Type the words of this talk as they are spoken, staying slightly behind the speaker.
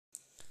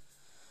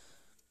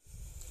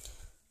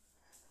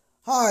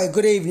Hi,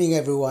 good evening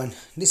everyone.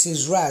 This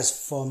is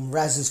Raz from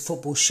Raz's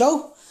Football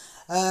Show,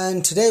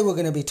 and today we're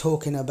going to be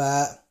talking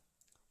about,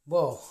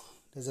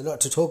 there's a lot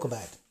to talk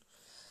about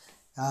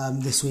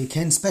this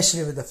weekend,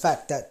 especially with the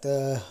fact that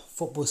the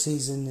football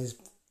season is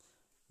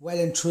well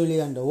and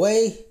truly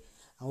underway,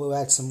 and we've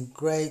had some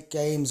great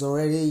games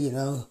already.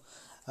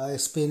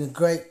 It's been a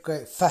great,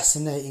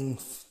 fascinating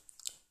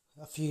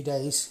a few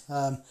days.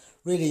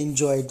 Really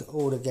enjoyed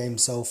all the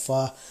games so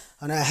far,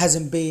 and it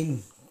hasn't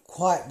been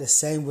quite the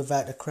same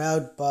without the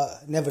crowd,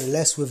 but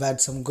nevertheless we've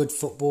had some good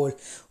football.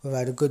 We've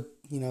had a good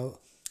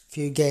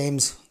few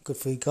games, good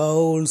few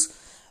goals,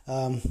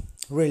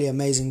 really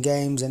amazing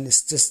games, and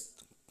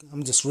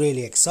I'm just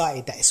really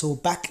excited that it's all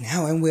back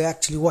now and we're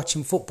actually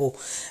watching football,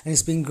 and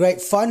it's been great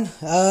fun.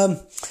 We're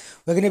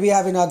going to be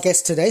having our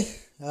guest today.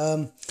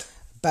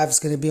 Bav's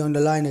going to be on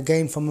the line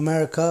again from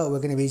America. We're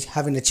going to be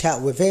having a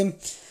chat with him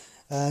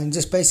and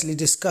just basically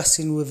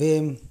discussing with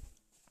him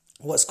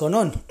what's gone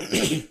on.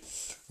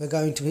 We're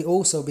going to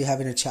also be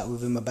having a chat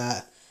with him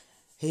about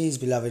his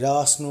beloved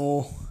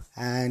Arsenal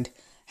and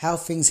how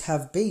things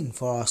have been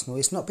for Arsenal.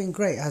 It's not been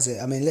great, has it?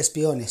 I mean, let's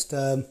be honest.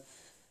 2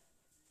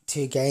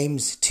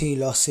 games, 2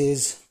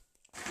 losses.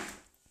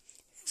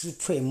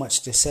 It's pretty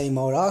much the same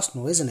old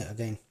Arsenal, isn't it,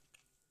 again?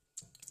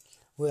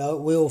 We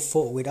all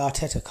thought with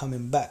Arteta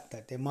coming back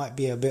that there might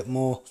be a bit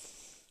more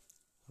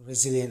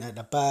resilient at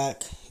the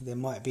back. There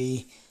might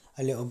be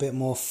a little bit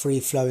more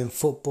free-flowing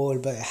football,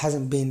 but it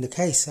hasn't been the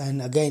case.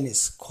 And again,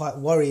 it's quite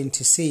worrying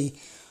to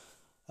see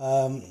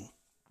where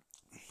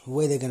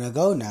they're going to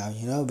go now,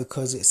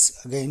 because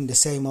it's, again, the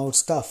same old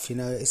stuff.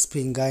 It's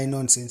been going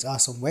on since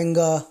Arsene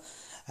Wenger,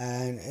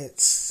 and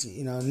it's,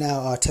 now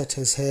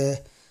Arteta's here.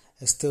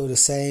 It's still the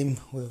same.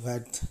 We've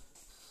had,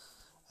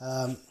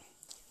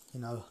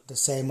 the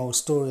same old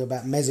story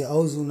about Mesut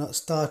Ozil not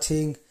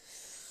starting.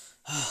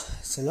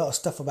 It's a lot of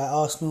stuff about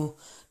Arsenal.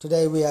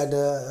 Today we had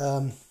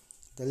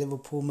the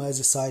Liverpool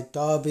Merseyside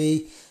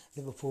derby,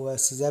 Liverpool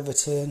versus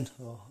Everton,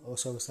 or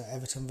shall we say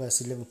Everton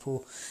versus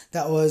Liverpool.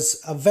 That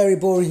was a very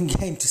boring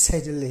game, to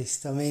say the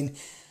least. I mean,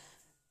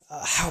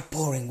 how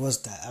boring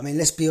was that? I mean,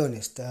 let's be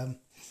honest.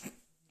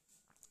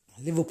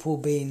 Liverpool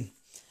being,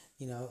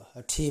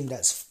 a team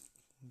that's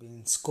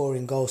been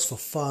scoring goals for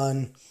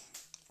fun,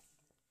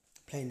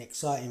 playing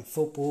exciting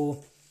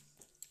football,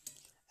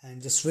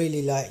 and just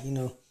really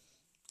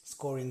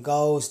scoring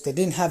goals. They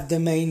didn't have the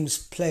main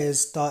players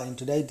starting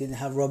today. Didn't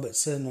have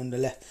Robertson on the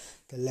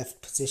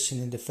left position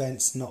in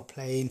defence, not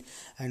playing,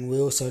 and we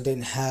also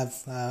didn't have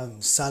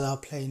Salah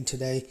playing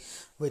today,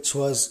 which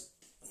was,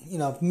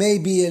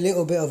 maybe a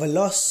little bit of a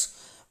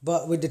loss,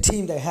 but with the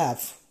team they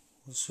have,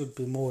 it should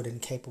be more than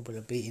capable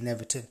of beating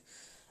Everton.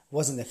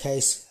 Wasn't the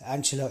case.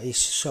 Ancelotti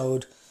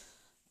showed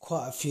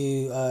quite a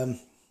few,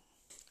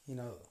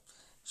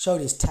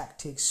 showed his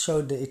tactics,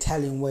 showed the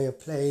Italian way of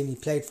playing. He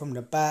played from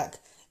the back.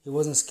 He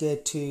wasn't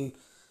scared to,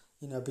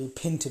 be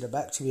pinned to the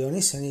back, to be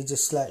honest. And he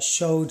just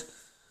showed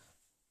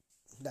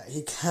that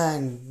he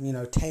can,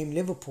 tame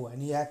Liverpool, and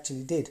he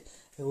actually did.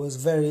 It was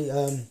very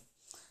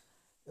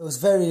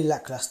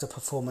lackluster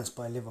performance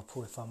by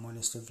Liverpool, if I'm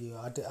honest with you.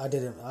 I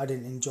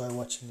didn't enjoy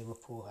watching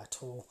Liverpool at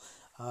all.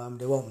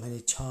 There weren't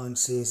many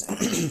chances.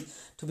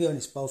 To be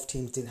honest, both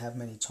teams didn't have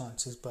many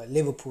chances, but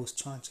Liverpool's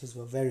chances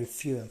were very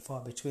few and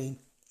far between.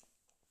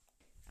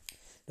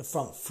 The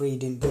front three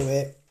didn't do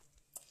it.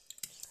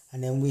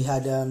 And then we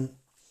had the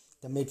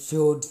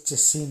midfield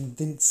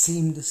didn't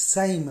seem the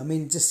same. I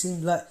mean, it just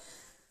seemed like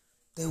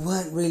they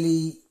weren't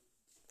really,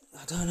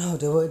 I don't know,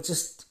 they were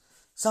just,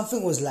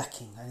 something was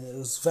lacking, and it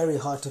was very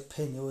hard to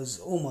pin. It was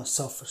almost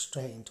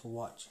so-frustrating to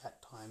watch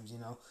at times,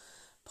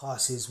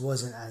 Passes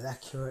wasn't as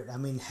accurate. I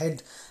mean,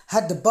 had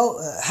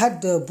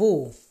the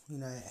ball,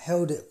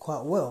 held it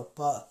quite well,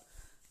 but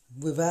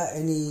without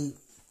any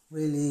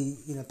really,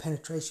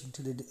 penetration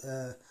to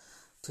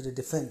the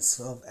defence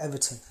of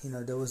Everton.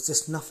 There was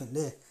just nothing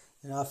there.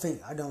 I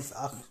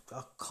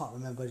can't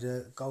remember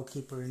the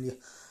goalkeeper in the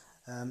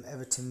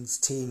Everton's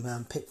team,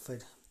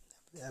 Pickford,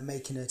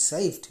 making a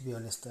save, to be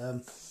honest.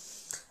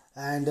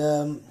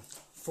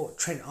 For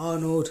Trent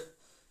Arnold,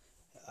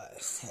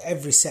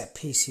 every set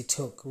piece he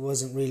took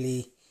wasn't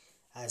really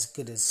as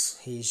good as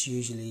he's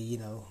usually,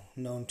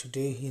 known to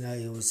do.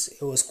 It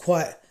was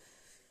quite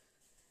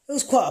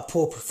a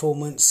poor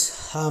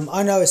performance.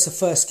 I know it's the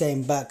first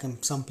game back,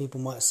 and some people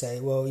might say,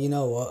 well, you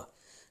know what,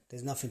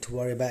 there's nothing to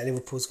worry about.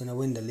 Liverpool's going to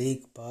win the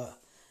league, but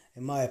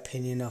in my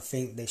opinion, I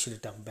think they should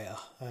have done better.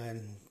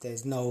 And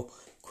there's no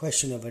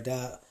question of a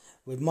doubt.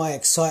 With my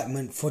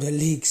excitement for the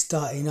league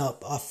starting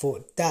up, I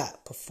thought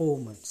that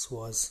performance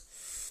was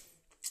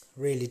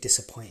really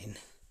disappointing.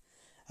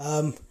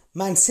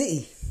 Man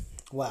City,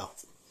 wow,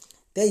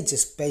 they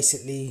just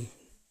basically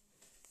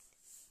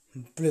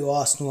blew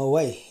Arsenal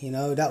away.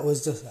 That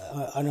was just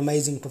an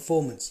amazing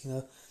performance.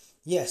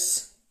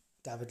 Yes,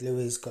 David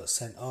Luiz got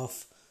sent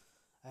off,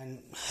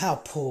 and how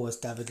poor was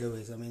David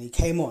Luiz? I mean, he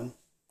came on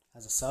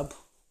as a sub,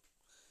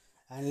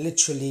 and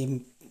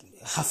literally,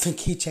 I think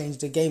he changed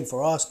the game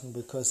for Arsenal,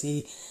 because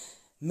he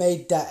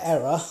made that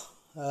error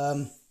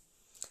to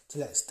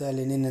let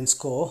Sterling in and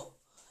score,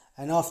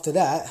 And after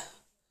that,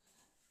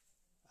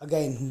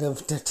 again,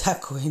 the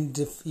tackle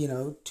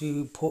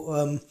to put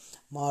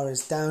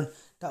Mahrez down,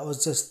 that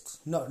was just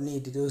not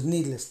needed. It was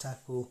needless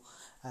tackle,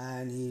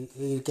 and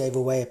he gave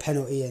away a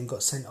penalty and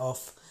got sent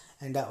off,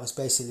 and that was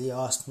basically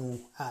Arsenal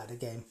out of the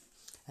game.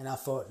 And I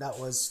thought that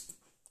was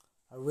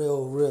a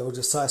real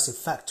decisive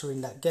factor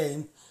in that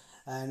game,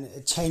 and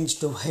it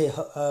changed the way,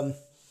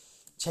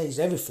 changed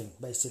everything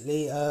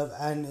basically,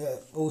 and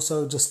it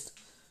also just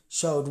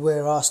showed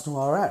where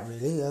Arsenal are at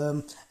really,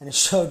 and it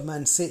showed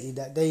Man City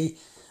that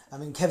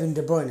Kevin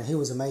De Bruyne, he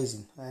was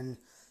amazing, and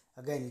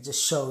again it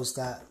just shows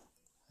that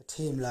a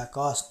team like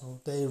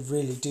Arsenal, they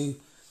really do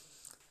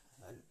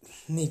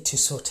need to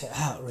sort it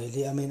out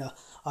really.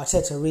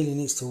 Arteta really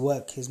needs to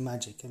work his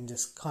magic and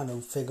just kind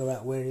of figure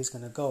out where he's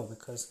going to go,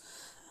 because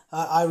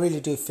I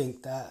really do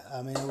think that,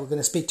 we're going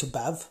to speak to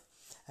Bav,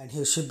 and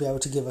he should be able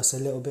to give us a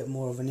little bit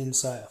more of an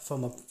insight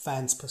from a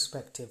fan's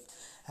perspective,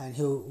 and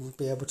he'll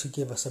be able to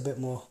give us a bit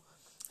more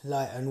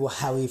light on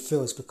how he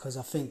feels, because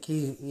I think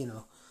he,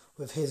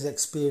 with his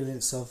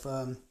experience of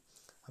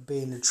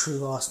being a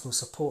true Arsenal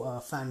supporter,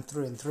 a fan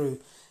through and through,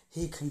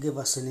 he can give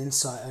us an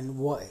insight on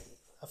what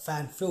a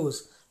fan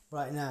feels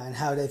right now and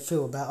how they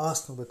feel about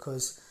Arsenal,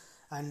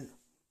 and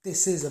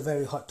this is a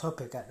very hot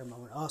topic at the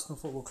moment. Arsenal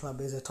Football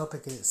Club is a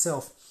topic in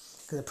itself,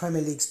 because the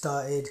Premier League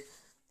started,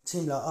 a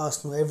team like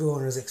Arsenal,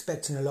 everyone was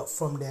expecting a lot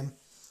from them,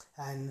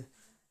 and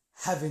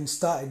having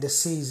started the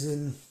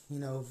season,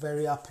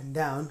 very up and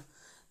down,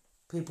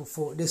 people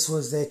thought this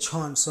was their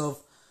chance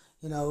of,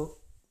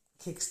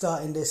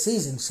 kick-starting their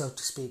season, so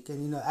to speak,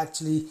 and,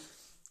 actually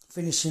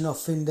finishing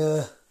off in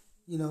the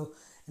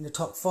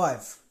top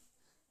 5.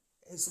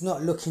 It's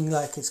not looking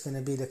like it's going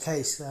to be the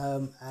case,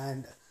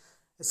 and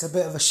it's a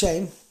bit of a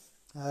shame,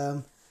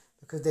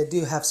 because they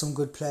do have some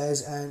good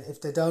players, and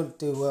if they don't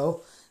do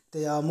well,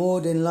 they are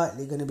more than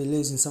likely going to be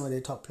losing some of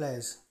their top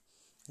players.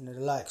 The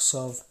likes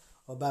of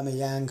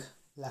Aubameyang,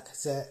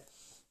 Lacazette,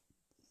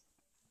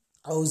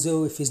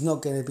 Ozil. If he's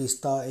not going to be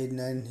starting,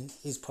 then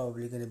he's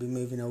probably going to be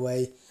moving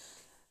away.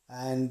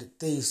 And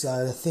these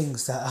are the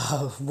things that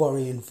are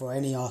worrying for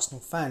any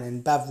Arsenal fan,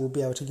 and Bav will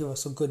be able to give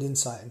us a good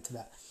insight into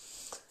that.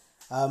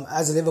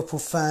 As a Liverpool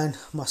fan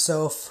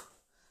myself,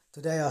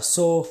 today I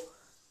saw,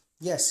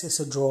 yes, it's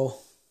a draw.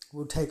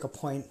 We'll take a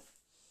point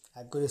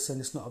at Goodison.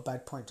 It's not a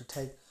bad point to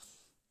take,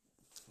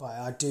 but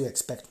I do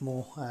expect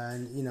more.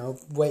 And,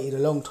 waited a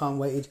long time,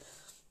 waited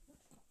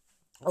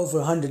over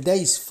 100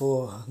 days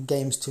for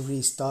games to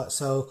restart.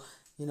 So,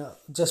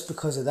 just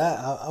because of that,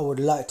 I would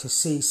like to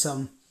see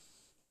some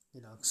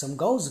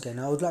goals again.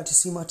 I would like to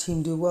see my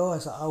team do well.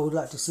 I would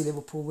like to see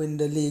Liverpool win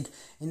the league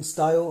in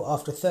style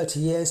after 30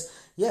 years.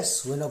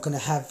 Yes, we're not going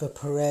to have a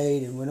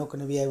parade, and we're not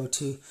going to be able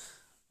to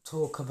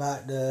talk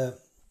about the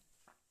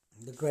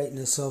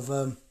greatness of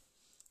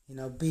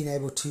being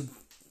able to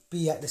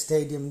be at the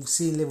stadium,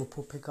 seeing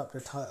Liverpool pick up the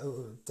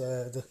title,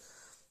 the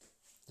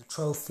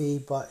trophy.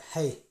 But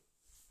hey,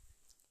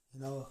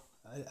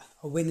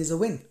 a win is a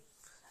win,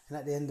 and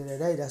at the end of the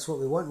day, that's what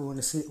we want. We want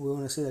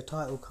to see the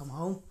title come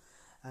home,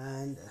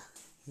 and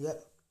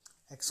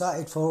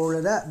excited for all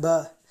of that.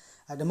 But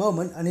at the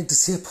moment, I need to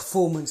see a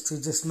performance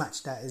to just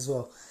match that as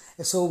well.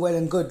 It's all well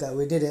and good that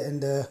we did it in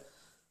the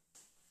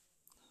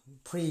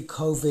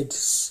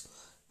pre-COVID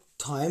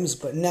times,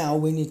 but now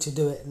we need to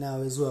do it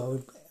now as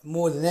well,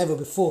 more than ever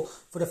before,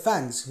 for the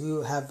fans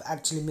who have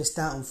actually missed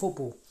out on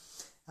football.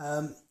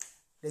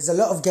 There's a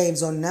lot of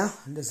games on now,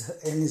 and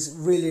it's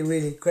really,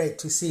 really great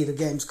to see the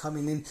games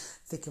coming in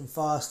thick and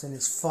fast, and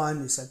it's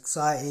fun, it's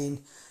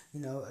exciting.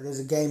 There's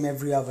a game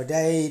every other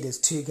day, there's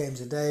 2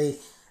 games a day,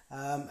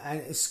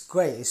 and it's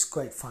great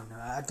fun.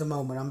 At the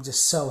moment, I'm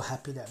just so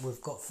happy that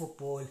we've got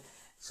football,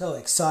 so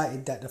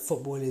excited that the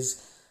football is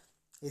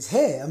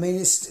here.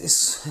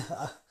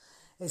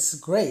 It's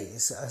great.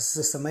 It's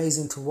just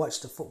amazing to watch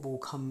the football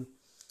come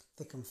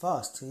thick and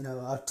fast.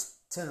 I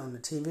turn on the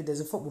TV, there's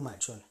a football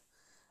match on.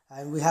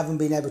 And we haven't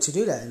been able to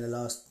do that in the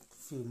last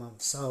few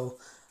months. So,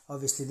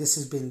 obviously, this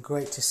has been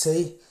great to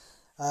see.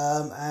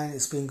 And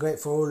it's been great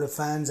for all the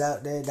fans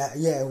out there that,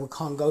 we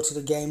can't go to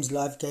the games.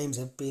 Live games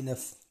have been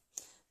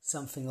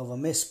something of a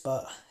miss.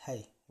 But,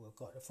 hey, we've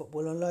got the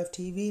football on live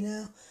TV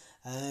now.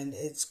 And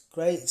it's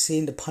great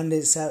seeing the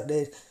pundits out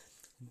there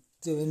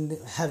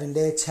having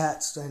their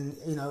chats, and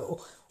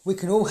we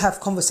can all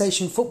have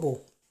conversation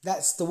football.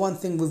 That's the one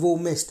thing we've all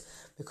missed,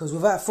 because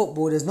without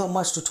football there's not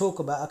much to talk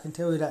about, I can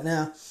tell you that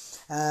now.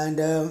 And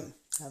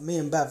me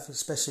and Bav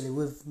especially,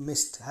 we've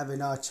missed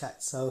having our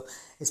chat, so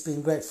it's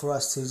been great for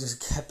us to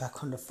just get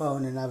back on the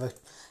phone and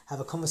have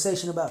a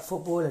conversation about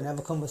football, and have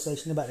a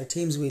conversation about the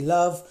teams we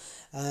love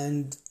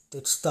and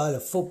the style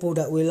of football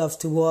that we love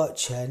to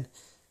watch. And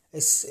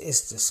it's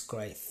just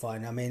great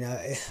fun.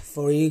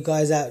 For you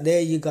guys out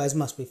there, you guys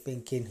must be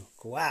thinking,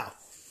 wow,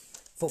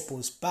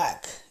 football's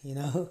back,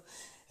 A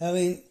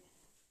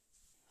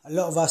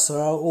lot of us are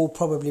all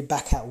probably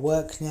back at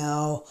work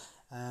now,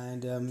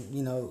 and,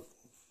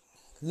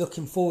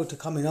 looking forward to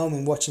coming home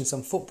and watching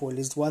some football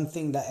is one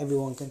thing that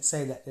everyone can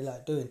say that they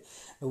like doing.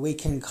 The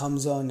weekend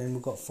comes on and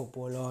we've got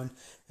football on.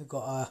 We've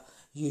got our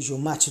usual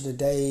match of the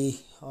day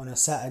on a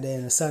Saturday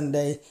and a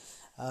Sunday.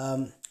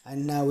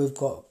 And now we've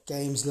got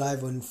games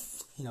live on,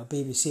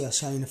 BBC are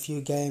showing a few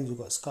games. We've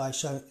got Sky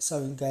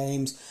showing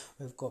games.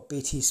 We've got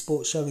BT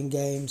Sport showing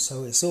games.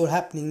 So it's all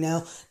happening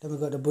now. Then we've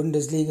got the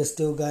Bundesliga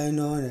still going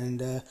on,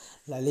 and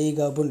La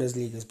Liga.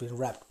 Bundesliga's been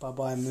wrapped by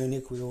Bayern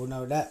Munich. We all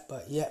know that.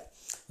 But yeah,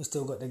 we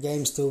still got the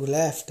games still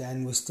left,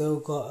 and we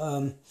still got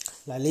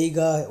La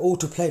Liga all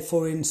to play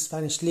for in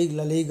Spanish League,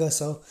 La Liga.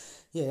 So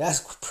yeah,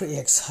 that's pretty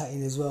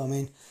exciting as well. I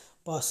mean,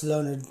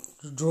 Barcelona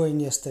drawing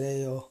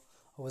yesterday, or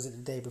was it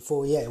the day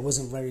before? Yeah, it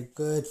wasn't very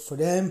good for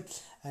them.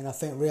 And I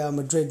think Real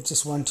Madrid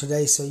just won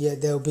today. So yeah,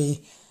 they'll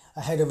be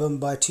ahead of them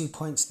by 2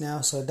 points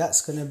now. So that's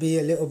going to be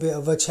a little bit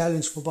of a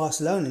challenge for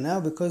Barcelona now,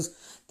 because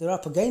they're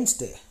up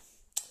against it.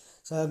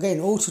 So again,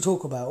 all to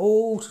talk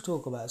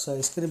about. So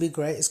it's going to be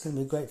great. It's going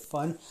to be great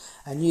fun.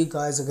 And you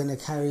guys are going to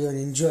carry on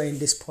enjoying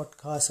this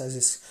podcast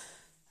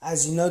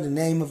as you know, the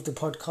name of the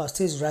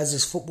podcast is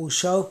Raz's Football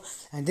Show.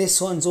 And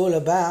this one's all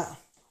about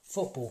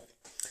football.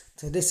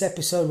 So this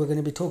episode, we're going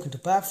to be talking to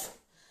Bav.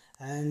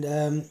 And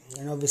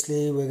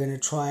obviously we're going to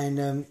try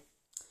and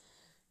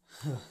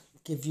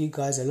give you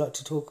guys a lot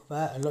to talk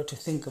about, a lot to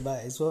think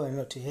about as well, and a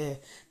lot to hear,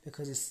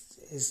 because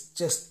it's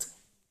just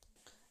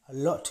a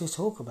lot to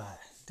talk about.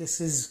 This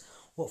is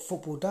what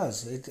football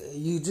does.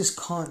 You just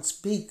can't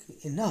speak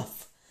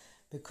enough,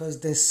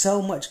 because there's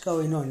so much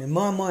going on. In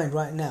my mind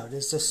right now,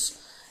 it's just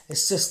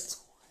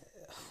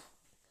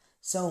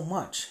so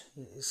much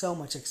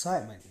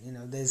excitement.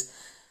 There's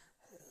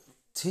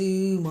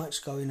too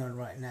much going on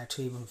right now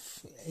to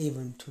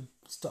even to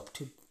stop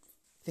to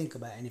think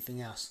about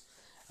anything else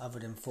other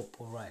than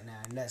football right now,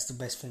 and that's the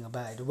best thing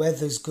about it. The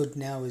weather's good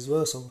now as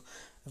well, so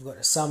we've got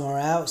the summer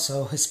out,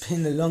 so it's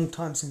been a long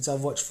time since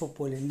I've watched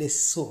football in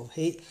this sort of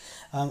heat.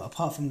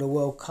 Apart from the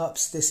World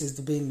Cups, this has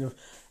been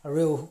a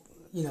real,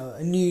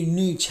 a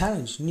new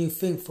challenge, new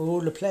thing for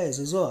all the players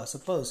as well, I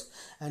suppose.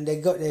 And they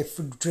got their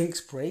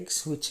drinks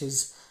breaks, which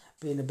is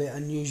being a bit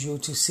unusual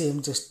to see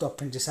them just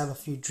stop and just have a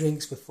few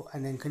drinks before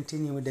and then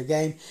continue with the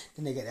game.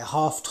 Then they get their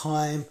half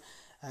time,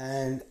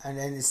 and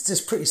then it's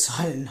just pretty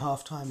silent in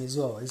half time as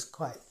well. It's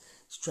quite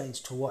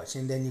strange to watch.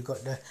 And then you've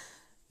got the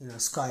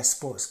Sky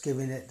Sports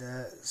giving it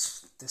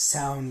the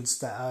sounds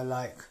that are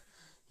like,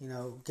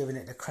 giving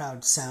it the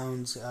crowd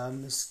sounds.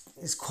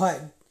 It's quite,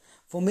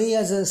 for me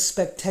as a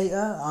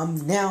spectator,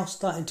 I'm now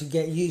starting to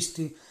get used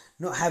to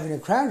not having a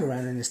crowd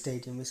around in the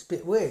stadium. It's a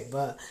bit weird,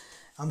 but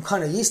I'm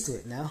kind of used to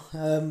it now.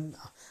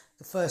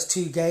 The first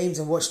two games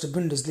I watched the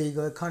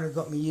Bundesliga, it kind of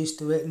got me used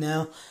to it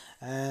now.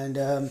 And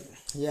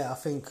I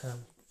think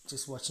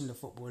just watching the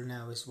football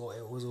now is what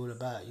it was all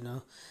about,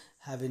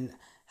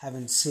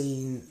 Having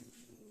seen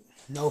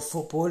no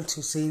football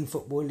to seeing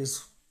football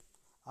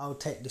I'll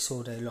take this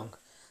all day long.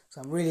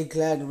 So I'm really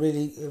glad,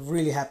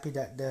 really happy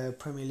that the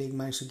Premier League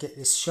managed to get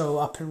this show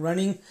up and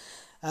running.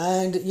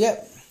 And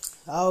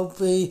I'll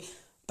be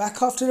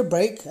back after the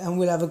break, and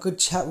we'll have a good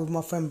chat with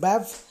my friend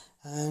Bav,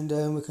 and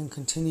we can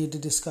continue the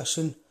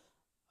discussion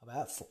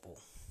about football.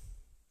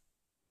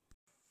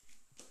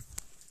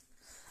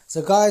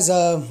 So guys,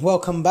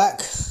 welcome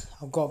back.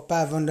 I've got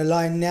Bav on the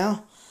line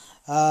now.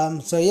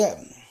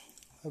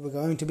 We're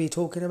going to be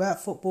talking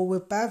about football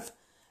with Bav,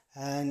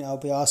 and I'll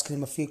be asking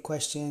him a few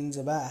questions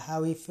about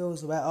how he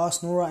feels about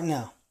Arsenal right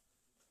now.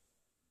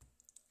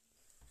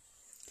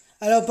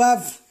 Hello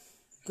Bav,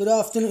 good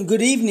afternoon,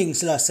 good evening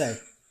shall I say?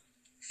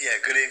 Yeah,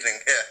 good evening,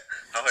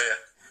 how are you?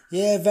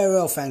 Yeah, very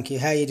well, thank you.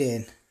 How you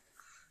doing?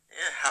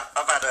 Yeah,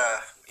 I've had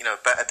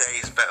better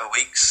days, better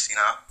weeks,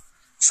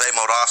 Same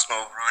old Arsenal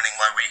ruining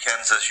my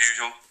weekends as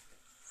usual.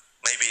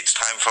 Maybe it's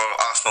time for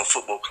Arsenal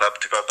Football Club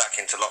to go back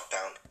into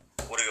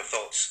lockdown. What are your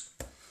thoughts?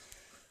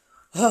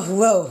 Oh,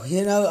 well,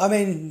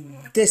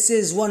 this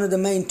is one of the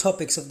main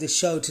topics of this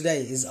show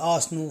today, is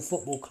Arsenal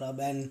Football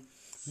Club and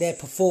their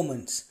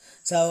performance.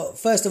 So,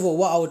 first of all,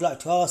 what I would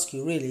like to ask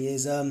you really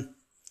is,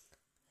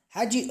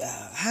 how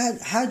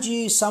do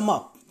you sum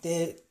up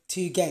their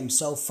two games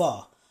so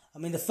far?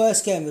 The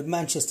first game with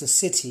Manchester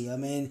City,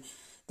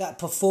 that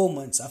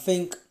performance, I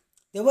think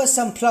there were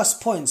some plus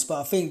points,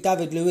 but I think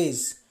David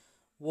Luiz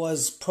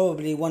was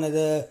probably one of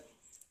the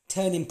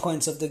turning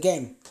points of the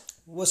game.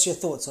 What's your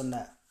thoughts on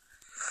that?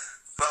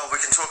 Well,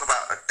 we can talk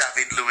about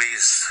David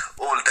Luiz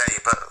all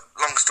day, but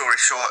long story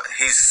short,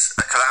 he's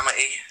a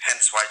calamity,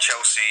 hence why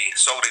Chelsea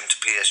sold him to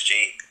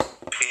PSG.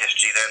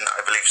 PSG then, I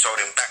believe, sold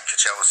him back to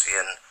Chelsea,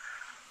 and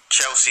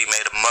Chelsea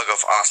made a mug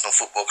of Arsenal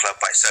Football Club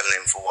by selling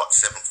him for,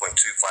 7.25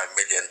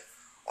 million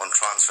on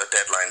transfer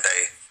deadline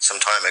day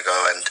some time ago.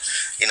 And,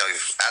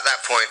 at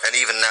that point, and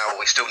even now,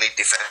 we still need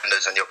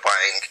defenders, and you're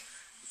buying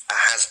a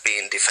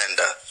has-been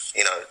defender.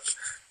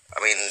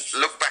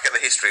 Look back at the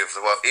history of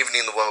the world, even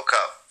in the World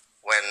Cup,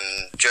 when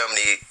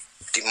Germany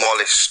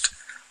demolished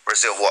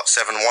Brazil,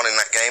 7-1 in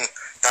that game.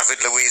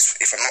 David Luiz,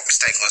 if I'm not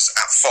mistaken, was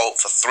at fault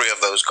for 3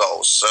 of those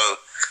goals. So,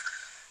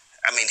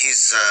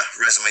 his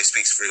resume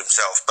speaks for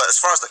himself. But as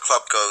far as the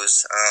club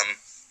goes,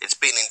 it's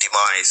been in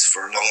demise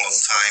for a long, long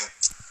time.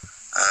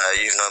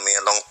 You've known me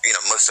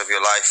most of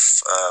your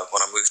life.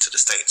 When I moved to the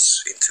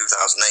States in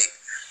 2008,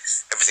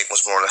 everything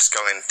was more or less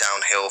going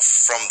downhill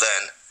from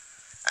then.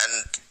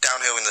 And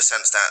downhill in the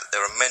sense that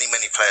there are many,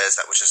 many players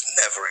that were just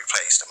never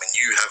replaced. I mean,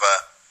 you have a,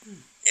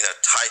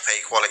 type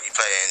A quality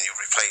player and you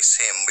replace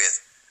him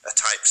with a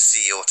type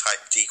C or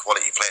type D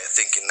quality player,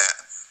 thinking that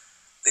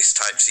this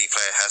type C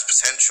player has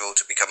potential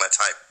to become a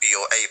type B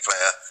or A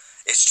player.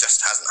 It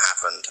just hasn't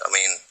happened. I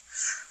mean,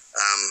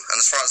 and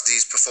as far as the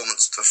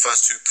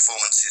first two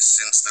performances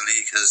since the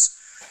league has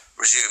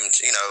resumed,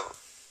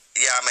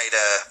 I made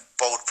a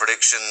bold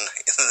prediction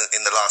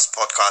in the last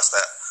podcast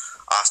that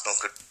Arsenal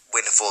could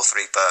win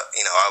 4-3, but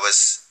I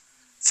was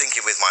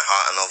thinking with my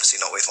heart and obviously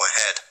not with my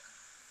head.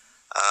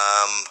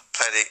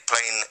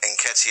 Playing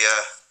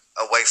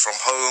Nketiah away from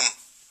home,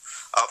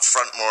 up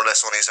front more or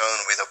less on his own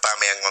with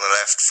Aubameyang on the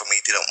left, for me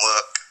didn't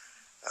work.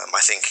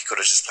 I think he could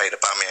have just played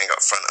Aubameyang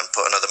up front and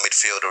put another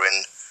midfielder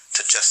in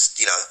to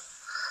just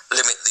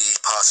limit the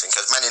passing,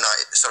 because Man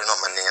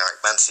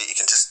City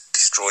can just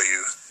destroy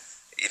you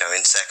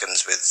in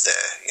seconds with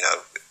their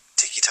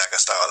tiki-taka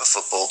style of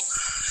football.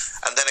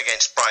 And then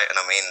against Brighton,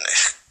 I mean,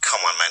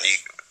 come on, man.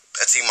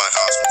 A team like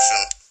Arsenal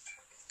shouldn't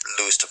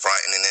lose to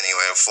Brighton in any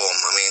way or form.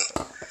 I mean,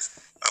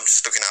 I'm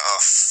just looking at our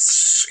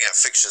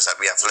fixtures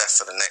that we have left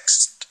for the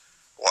next,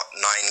 9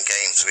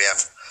 games. We have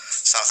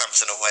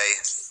Southampton away,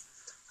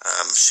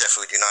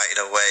 Sheffield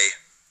United away,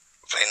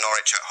 we're playing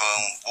Norwich at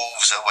home,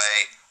 Wolves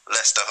away,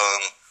 Leicester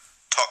home,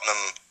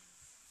 Tottenham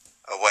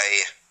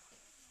away,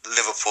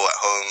 Liverpool at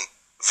home,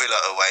 Villa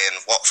away,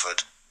 and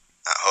Watford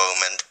at home.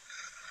 And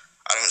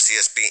I don't see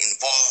us beating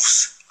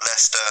Wolves,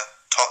 Leicester,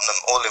 Tottenham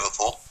or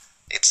Liverpool.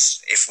 It's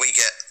if we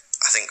get,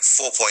 I think,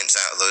 4 points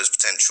out of those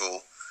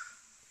potential,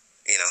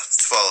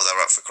 12 that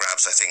are up for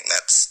grabs, I think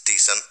that's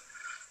decent.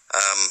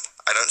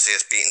 I don't see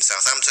us beating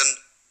Southampton.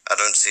 I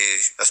don't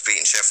see us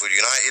beating Sheffield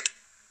United.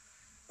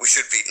 We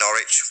should beat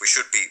Norwich, we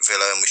should beat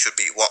Villa, and we should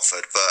beat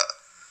Watford. But,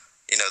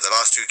 the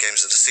last 2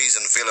 games of the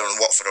season, Villa and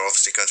Watford are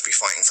obviously going to be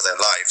fighting for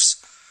their lives.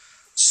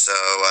 So,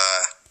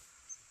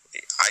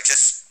 it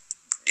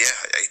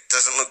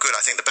doesn't look good.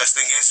 I think the best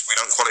thing is we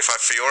don't qualify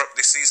for Europe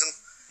this season,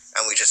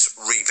 and we just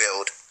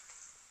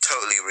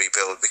totally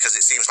rebuild, because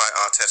it seems like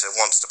Arteta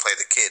wants to play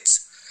the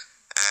kids.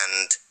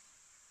 And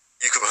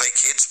you can play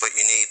kids, but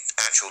you need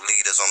actual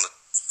leaders on the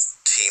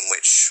team,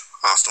 which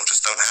Arsenal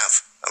just don't have.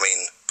 I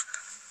mean,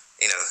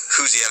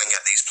 who's yelling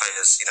at these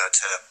players,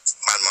 to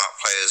man-mark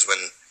players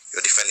when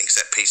you're defending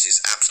set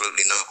pieces?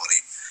 Absolutely nobody.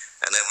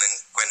 And then when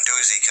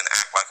Guendouzi can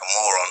act like a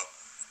moron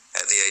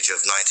at the age of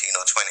 19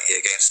 or 20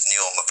 against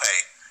Neil Maupay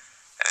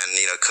and,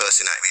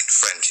 cursing at me in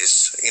French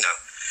is,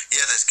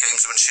 there's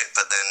gamesmanship,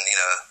 but then,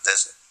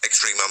 there's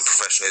extreme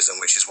unprofessionalism,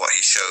 which is what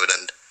he showed.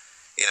 And,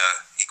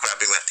 he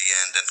grabbed him at the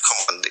end, and come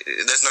on,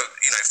 there's no,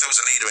 if there was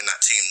a leader in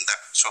that team,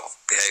 that sort of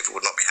behaviour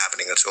would not be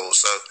happening at all.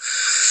 So,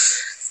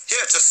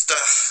 just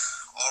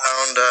all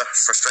round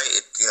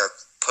frustrated.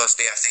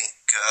 Personally, I think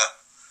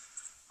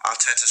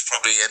Arteta's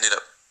probably ended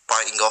up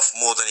biting off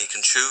more than he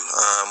can chew.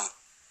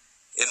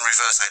 In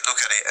reverse, I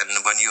look at it,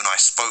 and when you and I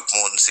spoke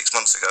more than 6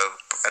 months ago,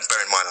 and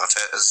bear in mind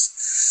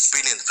Arteta's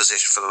been in the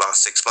position for the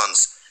last 6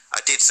 months, I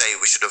did say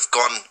we should have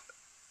gone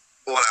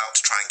all out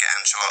to try and get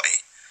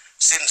Ancelotti.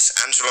 Since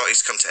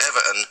Ancelotti's come to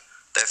Everton,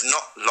 they've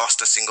not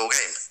lost a single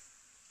game,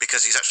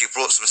 because he's actually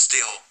brought some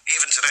steel.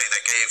 Even today,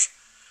 they gave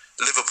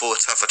Liverpool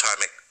a tougher time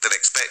than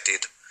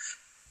expected.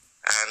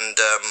 And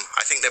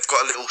I think they've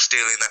got a little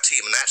steel in that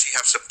team, and they actually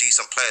have some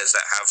decent players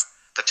that have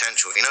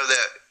potential.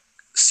 They're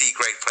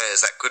C-grade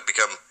players that could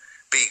become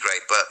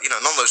B-grade, but,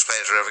 none of those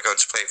players are ever going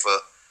to play for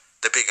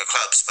the bigger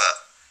clubs, but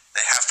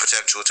they have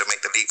potential to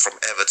make the leap from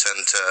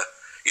Everton to,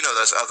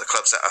 those other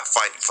clubs that are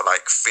fighting for,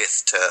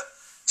 5th to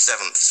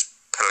 7th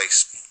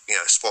place,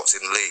 spots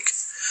in the league.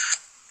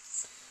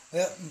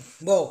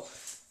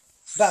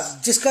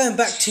 But just going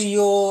back to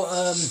your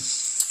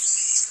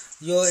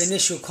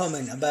initial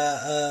comment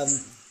about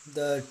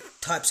the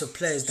types of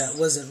players that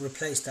wasn't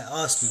replaced at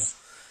Arsenal,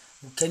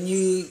 can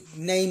you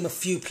name a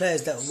few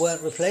players that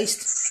weren't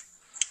replaced?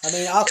 I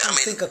mean, I can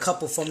think a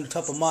couple from the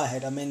top of my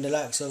head. I mean, the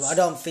likes of, I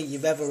don't think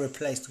you've ever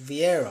replaced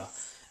Vieira,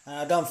 and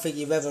I don't think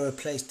you've ever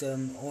replaced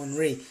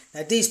Henry.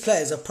 Now, these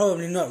players are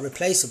probably not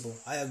replaceable,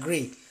 I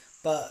agree,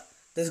 but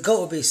there's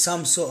got to be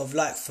some sort of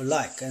like for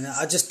like, and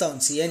I just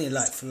don't see any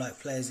like for like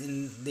players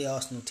in the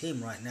Arsenal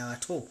team right now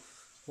at all.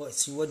 What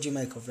do you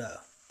make of that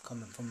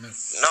comment from me?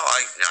 No,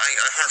 I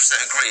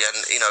 100% agree,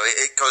 and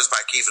it goes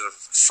back even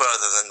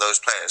further than those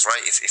players,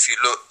 right? If you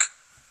look,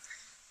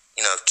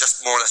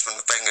 just more or less when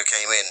Wenger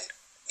came in,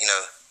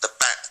 the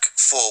back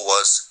 4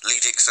 was Lee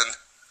Dixon,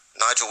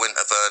 Nigel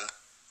Winterburn,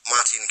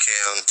 Martin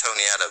Keown,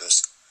 Tony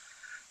Adams.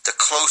 The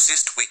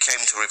closest we came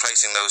to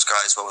replacing those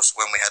guys was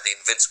when we had the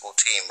Invincible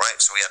team,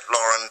 right? So we had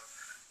Lauren,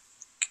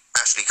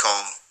 Ashley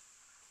Cole,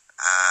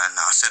 and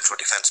our central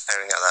defence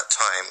pairing at that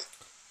time.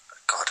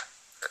 God,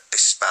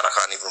 this is bad. I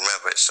can't even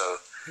remember it. So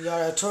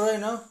Yaya Toure,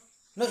 no,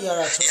 not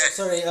Yaya Toure. Yeah,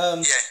 sorry.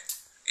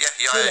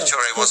 Yaya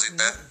Toure was in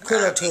there.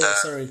 Koulibaly Toure,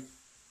 sorry.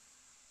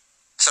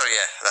 Sorry,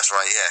 yeah, that's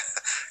right, yeah.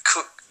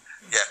 Cook,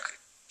 yeah,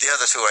 the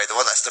other Toure, the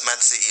one that's the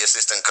Man City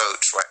assistant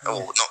coach, right? Yeah.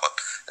 Oh, not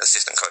an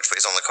assistant coach, but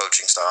he's on the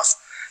coaching staff.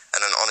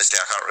 And then honestly,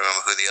 I can't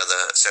remember who the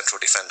other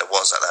central defender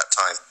was at that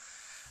time.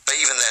 But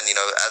even then, you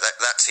know, at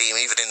that team,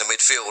 even in the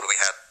midfield, we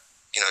had,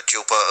 you know,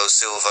 Gilberto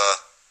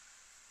Silva,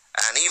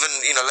 and even,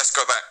 you know, let's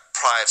go back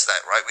prior to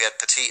that, right? We had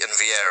Petit and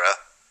Vieira,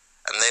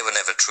 and they were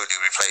never truly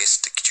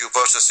replaced.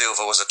 Gilberto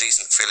Silva was a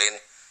decent fill-in.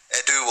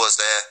 Edu was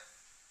there.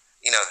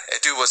 You know,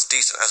 Edu was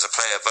decent as a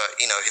player, but,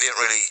 you know, he didn't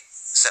really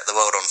set the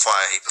world on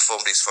fire. He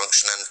performed his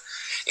function, and,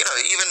 you know,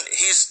 even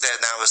he's there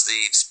now as the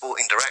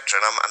sporting director,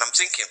 and I'm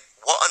thinking,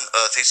 what on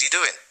earth is he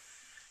doing?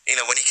 You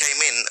know, when he came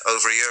in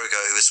over a year ago,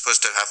 he was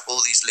supposed to have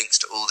all these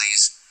links to all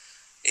these,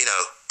 you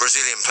know,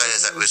 Brazilian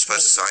players that we were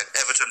supposed to sign.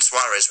 Everton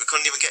Suarez, we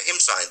couldn't even get him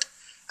signed.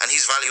 And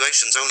his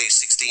valuation's only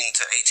 16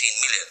 to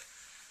 18 million.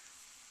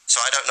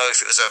 So I don't know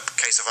if it was a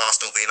case of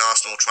Arsenal being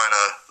Arsenal trying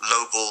to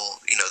lowball,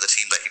 you know, the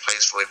team that he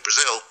plays for in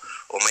Brazil,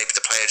 or maybe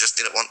the player just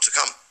didn't want to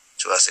come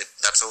to us.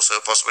 That's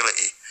also a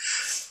possibility.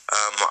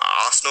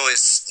 Arsenal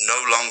is no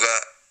longer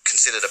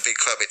considered a big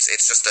club. It's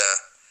just a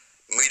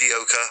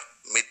mediocre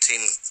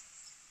mid-team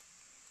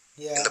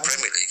in the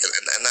Premier League,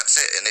 and that's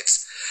it. And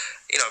it's,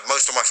 you know,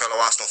 most of my fellow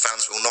Arsenal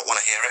fans will not want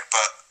to hear it,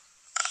 but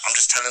I'm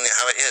just telling you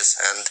how it is.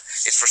 And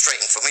it's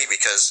frustrating for me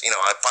because, you know,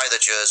 I buy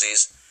the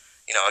jerseys,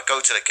 you know, I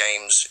go to the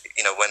games,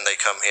 you know, when they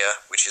come here,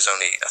 which is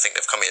only, I think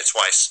they've come here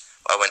twice.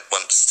 I went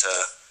once to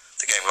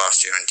the game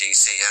last year in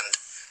DC, and,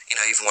 you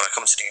know, even when I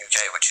come to the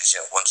UK, which is,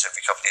 you know, once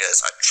every couple of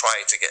years, I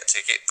try to get a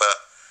ticket, but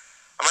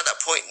I'm at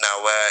that point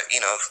now where, you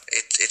know,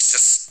 it's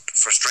just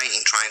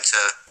frustrating trying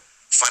to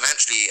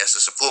financially, as a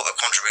supporter,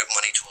 contribute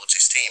money towards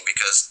his team,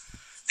 because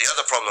the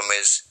other problem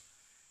is,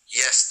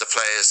 yes, the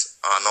players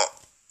are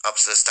not up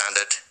to the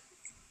standard.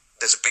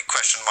 There's a big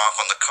question mark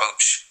on the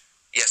coach.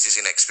 Yes, he's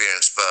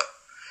inexperienced, but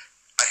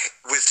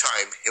with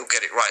time, he'll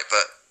get it right.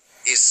 But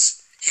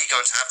is he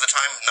going to have the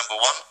time, number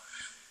one?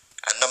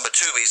 And number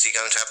two, is he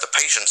going to have the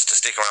patience to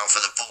stick around for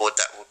the board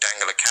that will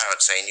dangle a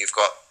carrot saying you've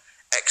got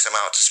X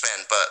amount to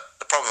spend? But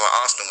the problem at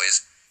Arsenal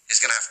is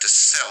he's going to have to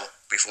sell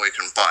before he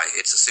can buy.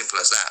 It's as simple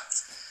as that.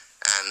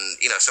 And,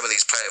 you know, some of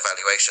these player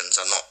valuations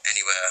are not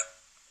anywhere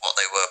what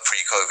they were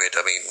pre-COVID.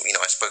 I mean, you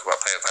know, I spoke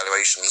about player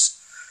valuations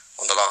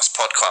on the last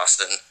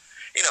podcast, and,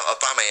 you know,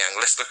 Aubameyang,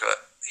 let's look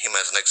at him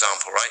as an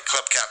example, right?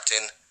 Club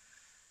captain,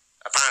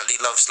 apparently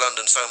loves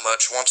London so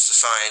much, wants to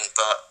sign,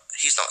 but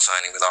he's not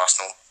signing with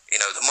Arsenal. You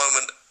know, the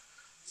moment,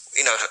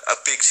 you know, a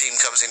big team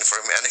comes in for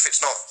him, and if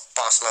it's not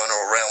Barcelona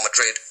or Real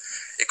Madrid,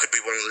 it could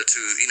be one of the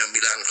two, you know,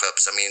 Milan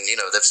clubs. I mean, you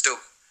know,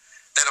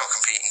 they're not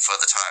competing for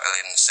the title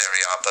in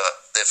Serie A, but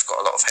they've got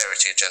a lot of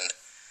heritage, and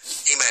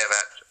he may have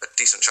had a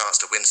decent chance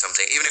to win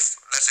something. Even if,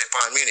 let's say,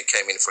 Bayern Munich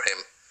came in for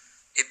him,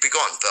 he'd be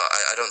gone. But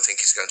I don't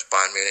think he's going to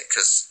Bayern Munich,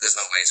 because there's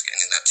no way he's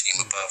getting in that team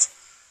above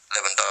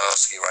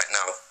Lewandowski right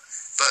now.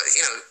 But,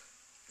 you know,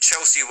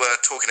 Chelsea were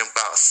talking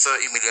about a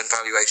 30 million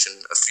valuation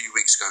a few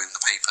weeks ago in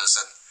the papers,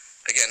 and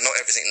again, not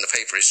everything in the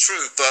paper is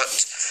true, but,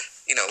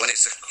 you know, when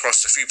it's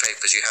across a few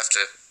papers, you have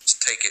to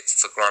take it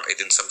for granted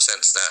in some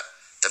sense that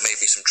there may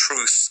be some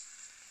truth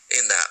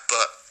in that.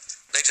 But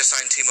they just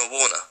signed Timo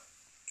Werner,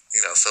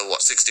 you know, for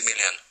what, 60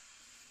 million,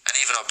 and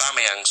even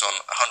Aubameyang's on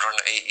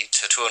 180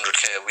 to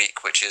 200k a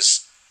week, which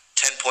is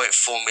 10.4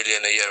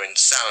 million a year in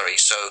salary.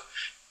 So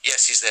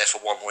yes, he's there for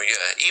one more year.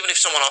 Even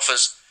if someone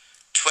offers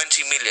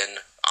 20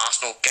 million,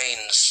 Arsenal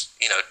gains,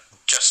 you know,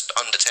 just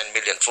under 10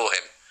 million for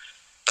him.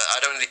 But I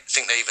don't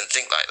think they even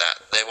think like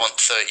that. They want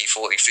 30,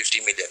 40, 50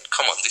 million.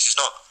 Come on, this is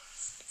not,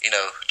 you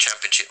know,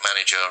 Championship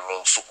Manager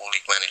or Football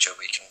League Manager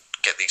where you can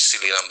get these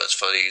silly numbers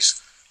for these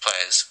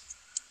players.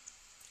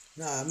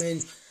 No, I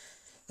mean,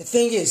 the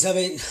thing is, I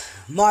mean,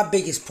 my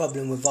biggest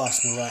problem with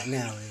Arsenal right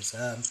now is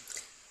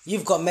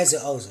you've got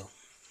Mesut Ozil.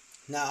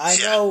 Now, I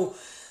know,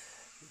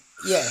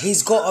 yeah,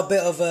 he's got a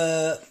bit of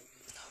a,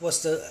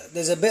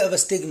 there's a bit of a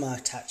stigma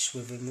attached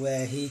with him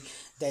where he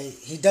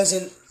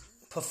doesn't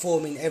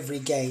perform in every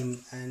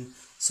game and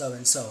so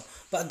and so.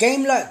 But a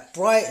game like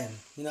Brighton,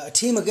 you know,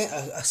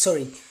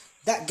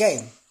 that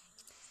game,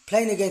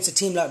 playing against a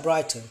team like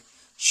Brighton,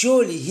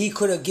 surely he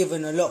could have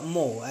given a lot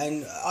more,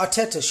 and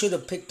Arteta should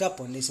have picked up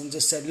on this and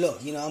just said,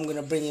 look, you know, I'm going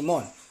to bring him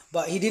on.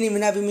 But he didn't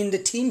even have him in the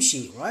team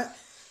sheet, right?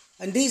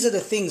 And these are the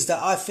things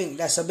that I think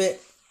that's a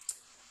bit,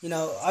 you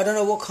know, I don't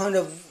know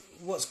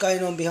what's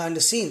going on behind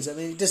the scenes. I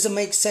mean, it doesn't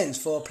make sense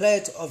for a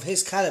player of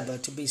his caliber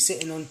to be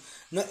sitting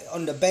not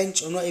on the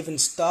bench or not even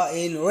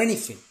starting or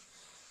anything.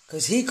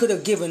 Because he could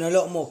have given a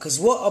lot more. Because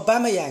what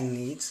Aubameyang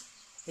needs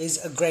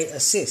is a great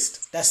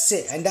assist. That's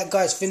it. And that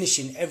guy's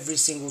finishing every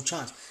single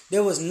chance.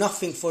 There was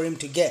nothing for him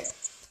to get.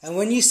 And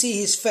when you see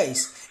his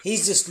face,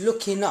 he's just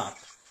looking up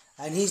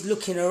and he's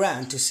looking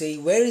around to see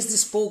where is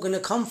this ball going to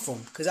come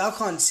from. Because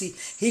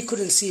he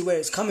couldn't see where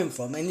it's coming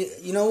from. And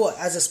you know what?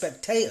 As a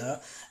spectator,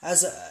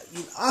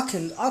 I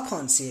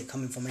can't see it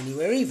coming from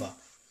anywhere either.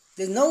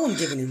 There's no one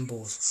giving him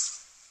balls.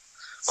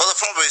 Well, the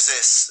problem is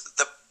this: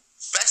 the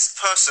best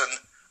person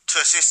to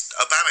assist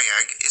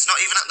Aubameyang is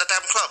not even at the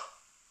damn club.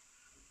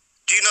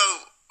 Do you know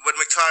when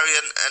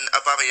Mkhitaryan and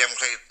Aubameyang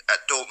played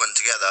at Dortmund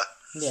together,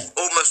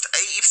 almost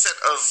 80%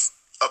 of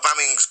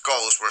Aubameyang's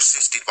goals were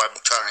assisted by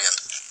Mkhitaryan.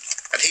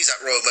 And he's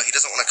at Roma, he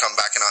doesn't want to come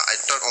back, and I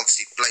don't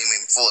obviously blame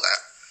him for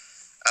that.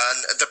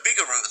 And the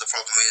bigger root of the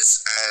problem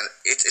is,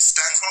 it's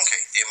Stan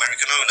Kroenke, the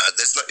American owner.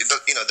 There's no,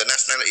 the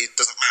nationality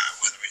doesn't matter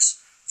whether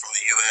it's from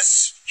the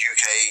US,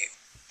 UK,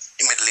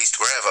 Middle East,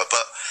 wherever.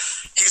 But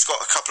he's got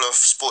a couple of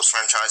sports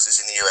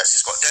franchises in the US.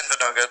 He's got Denver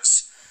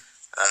Nuggets,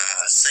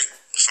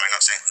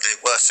 they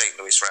were St.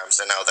 Louis Rams.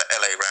 They're now the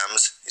LA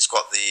Rams. He's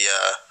got the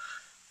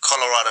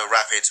Colorado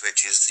Rapids,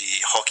 which is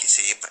the hockey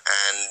team,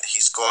 and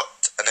he's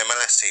got an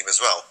MLS team as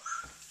well.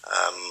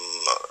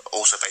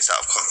 Also based out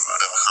of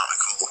Colorado. I can't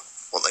recall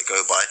what they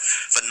go by,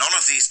 but none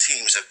of these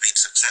teams have been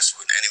successful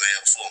in any way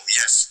or form.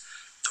 Yes,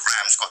 the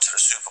Rams got to the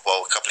Super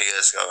Bowl a couple of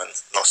years ago and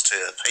lost to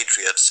the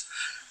Patriots,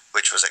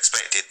 which was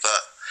expected,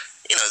 but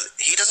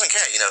he doesn't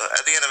care.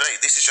 At the end of the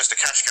day, this is just a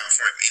cash cow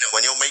for him.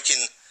 When you're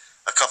making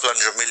a couple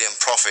 $100 million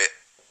profit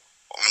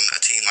on a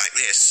team like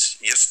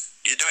this,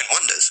 you're doing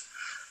wonders.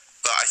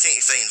 But I think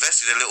if they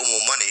invested a little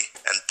more money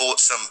and bought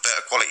some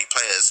better quality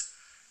players,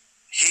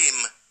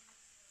 him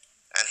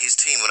and his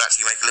team would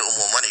actually make a little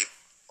more money,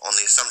 on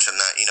the assumption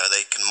that,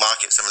 they can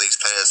market some of these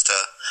players to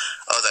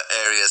other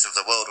areas of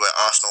the world where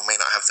Arsenal may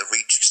not have the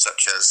reach,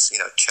 such as,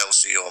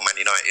 Chelsea or Man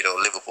United or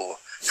Liverpool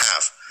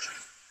have.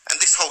 And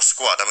this whole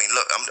squad,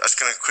 look, I'm just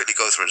going to quickly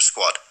go through the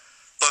squad.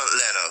 Bernd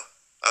Leno,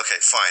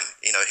 okay, fine.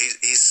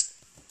 He's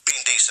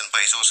been decent,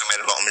 but he's also made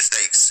a lot of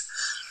mistakes.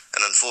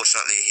 And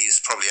unfortunately, he's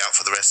probably out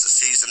for the rest of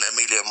the season.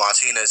 Emilio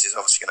Martinez is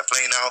obviously going to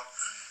play now.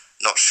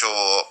 Not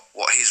sure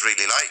what he's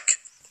really like.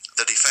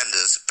 The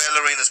defenders,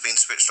 Bellerin has been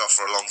switched off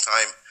for a long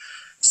time.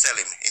 Sell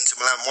him.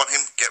 Inter Milan want him,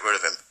 get rid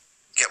of him.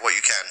 Get what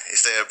you can.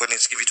 If they're willing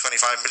to give you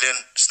 25 million,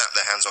 snap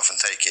their hands off and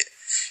take it.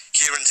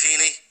 Kieran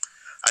Tierney,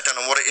 I don't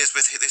know what it is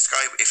with this guy,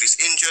 if he's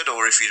injured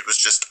or if he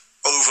was just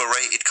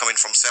overrated coming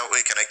from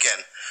Celtic. And again,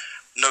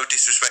 no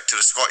disrespect to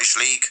the Scottish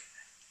League.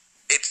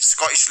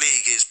 Scottish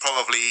League is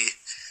probably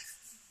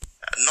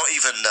not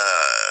even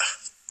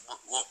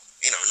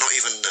not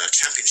even the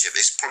Championship.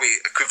 It's probably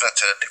equivalent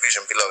to a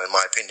division below, in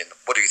my opinion.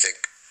 What do you think?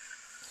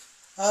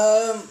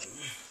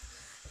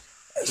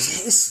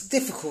 It's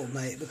difficult,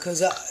 mate,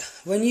 because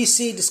when you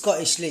see the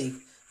Scottish League,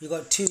 you've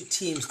got two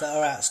teams that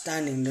are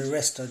outstanding, the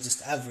rest are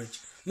just average.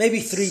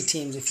 Maybe three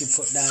teams if you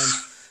put down,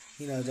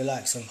 the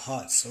likes of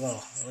Hearts.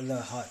 Well,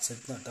 although Hearts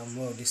have not done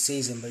well this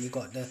season, but you've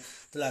got the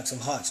likes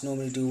of Hearts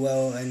normally do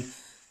well, and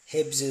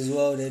Hibs as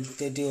well,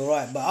 they do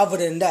alright. But other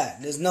than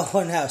that, there's no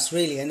one else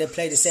really, and they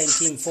play the same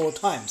team 4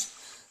 times.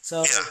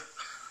 So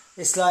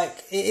it's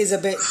like, it is a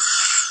bit,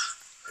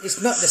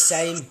 it's not the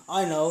same,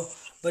 I know,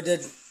 but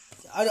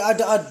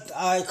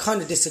I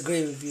kind of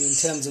disagree with you in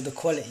terms of the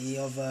quality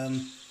of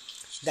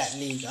that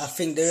league. I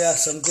think there are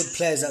some good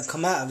players that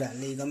come out of that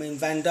league.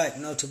 Van Dijk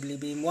notably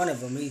being one of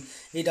them.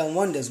 He done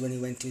wonders when he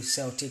went to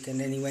Celtic, and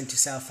then he went to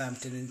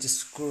Southampton and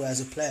just grew as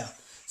a player.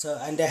 So,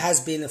 and there has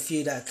been a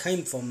few that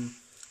came from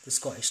the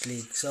Scottish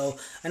League. So,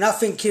 and I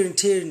think Kieran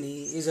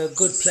Tierney is a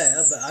good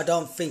player, but I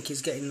don't think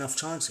he's getting enough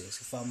chances,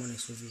 if I'm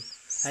honest with you.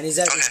 And he's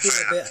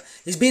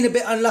been a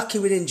bit unlucky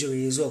with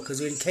injury as well, because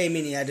when he came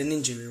in, he had an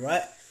injury,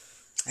 right?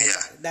 And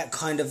that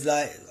kind of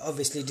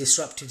obviously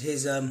disrupted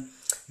his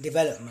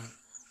development.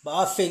 But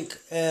I think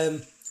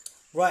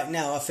right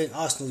now, I think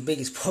Arsenal's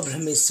biggest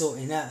problem is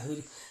sorting out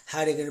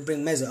how they're going to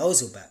bring Mesut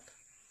Ozil back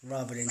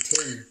rather than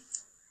Tierney.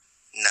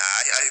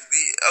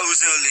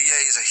 Ozil,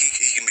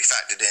 he can be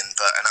factored in,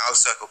 and I'll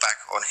circle back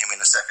on him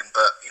in a second.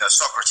 But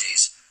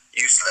Socrates,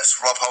 useless.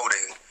 Rob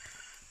Holding,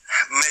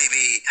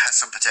 maybe has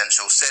some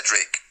potential.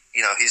 Cedric,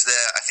 he's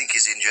there. I think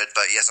he's injured,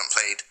 but he hasn't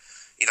played.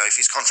 If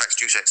his contract's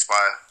due to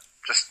expire,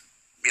 just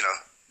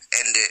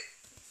end it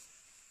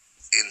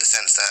in the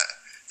sense that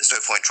there's no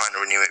point trying to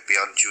renew it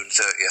beyond June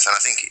 30th. And I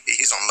think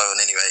he's on loan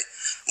anyway.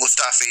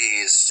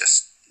 Mustafi is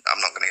just, I'm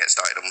not going to get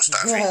started on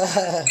Mustafi.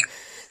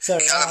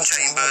 Sorry, Callum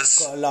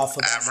Chambers,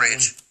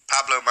 average.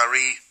 Pablo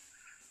Mari,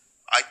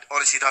 I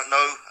honestly don't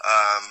know.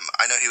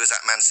 I know he was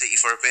at Man City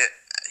for a bit.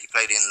 He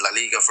played in La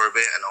Liga for a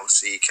bit, and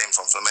obviously he came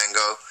from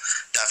Flamengo.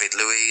 David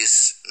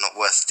Luiz, not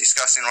worth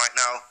discussing right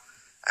now.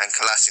 And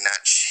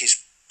Kolasinac, he's,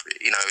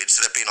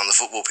 instead of being on the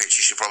football pitch,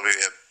 he should probably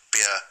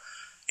be a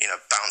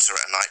bouncer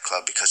at a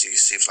nightclub, because he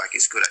seems like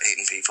he's good at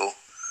hitting people.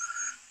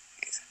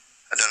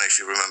 I don't know if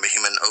you remember,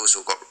 him and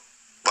Ozil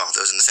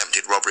there was an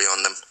attempted robbery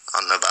on them,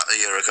 about a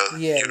year ago. Do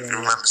you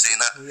remember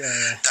seeing that?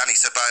 Yeah. Dani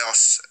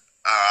Ceballos,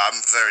 I'm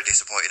very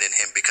disappointed in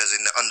him, because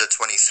in the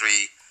under-23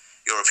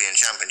 European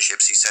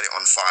Championships, he set it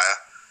on fire.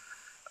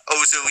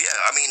 Ozil,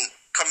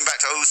 coming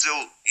back to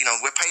Ozil,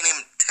 we're paying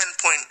him 10.2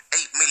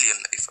 million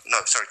a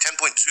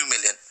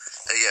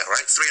year,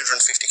 right?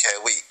 350k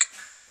a week.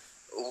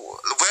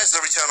 Where's the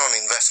return on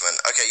investment?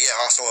 Okay,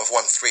 Arsenal have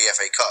won 3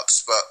 FA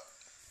Cups, but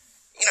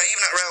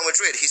even at Real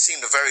Madrid, he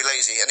seemed very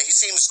lazy, and he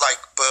seems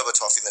like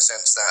Berbatov in the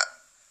sense that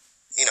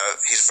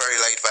he's very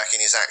laid back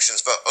in his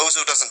actions. But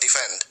Ozil doesn't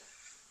defend.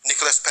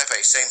 Nicolas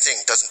Pepe, same thing,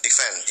 doesn't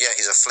defend. Yeah,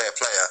 he's a flair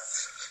player.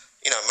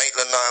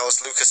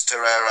 Maitland-Niles, Lucas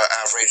Torreira,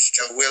 average.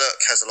 Joe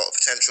Willock has a lot of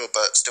potential,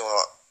 but still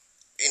not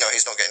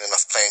he's not getting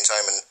enough playing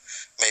time, and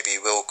maybe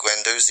Will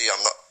Guendouzi,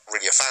 I'm not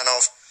really a fan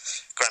of.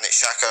 Granit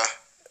Xhaka,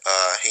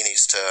 he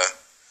needs to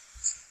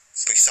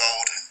be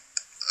sold.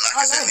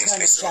 I like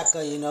Granit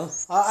Xhaka,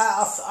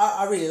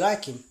 I really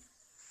like him.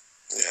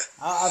 Yeah.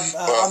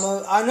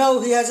 I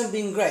know he hasn't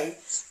been great,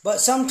 but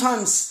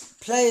sometimes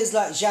players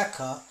like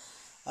Xhaka,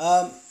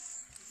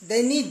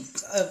 they need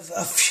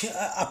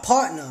a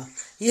partner.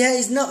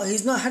 He's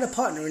not had a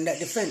partner in that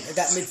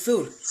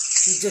midfield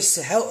to just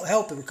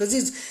help him, because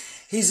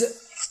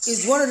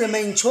he's one of the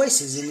main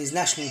choices in his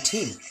national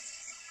team.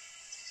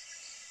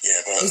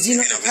 Yeah, but is he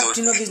not the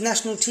captain of his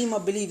national team? I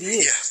believe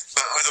he is. Yeah,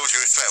 but with all due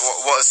respect,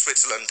 what has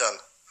Switzerland done?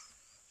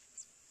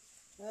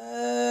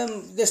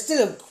 They're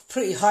still a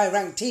pretty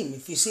high-ranked team.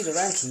 If you see the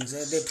rankings,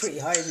 they're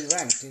pretty highly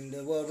ranked in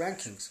the world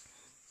rankings.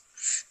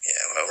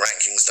 Yeah, well,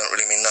 rankings don't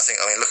really mean nothing.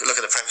 I mean, look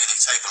at the Premier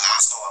League table.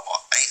 Arsenal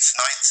are 8th,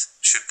 9th?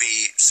 Should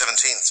be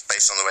 17th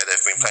based on the way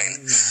they've been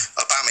playing.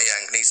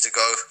 Aubameyang needs to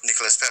go.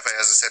 Nicolas Pepe,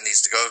 as I said,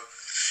 needs to go.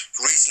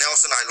 Reece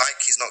Nelson, I like.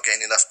 He's not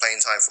getting enough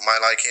playing time for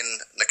my liking.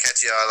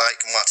 Nketiah, I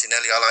like.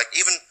 Martinelli, I like.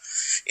 Even,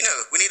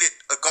 we needed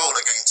a goal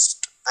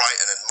against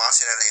Brighton, and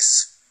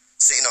Martinelli's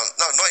sitting on...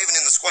 No, not even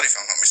in the squad, if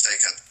I'm not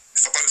mistaken,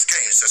 for both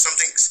games. So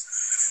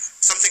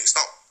something's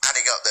not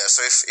adding up there.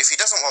 So if he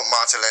doesn't want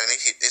Martinelli,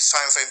 it's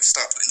time for him to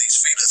start putting these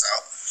feelers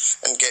out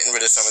and getting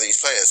rid of some of these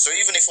players. So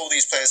even if all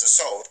these players are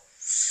sold,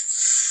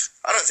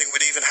 I don't think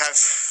we'd even have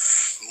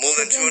more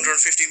than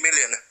 250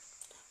 million.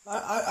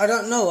 I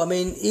don't know. I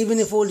mean, even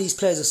if all these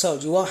players are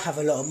sold, you won't have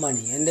a lot of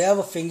money. And the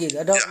other thing is,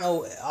 I don't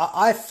know.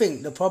 I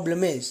think the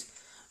problem is,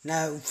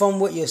 now from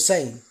what you're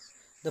saying,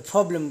 the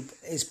problem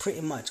is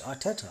pretty much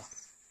Arteta.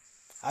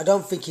 I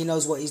don't think he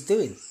knows what he's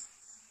doing.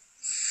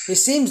 It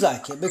seems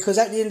like it, because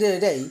at the end of the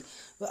day,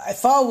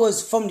 if I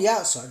was from the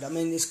outside, I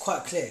mean, it's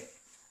quite clear.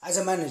 As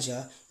a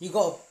manager, you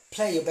got to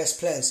play your best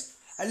players,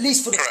 at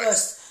least for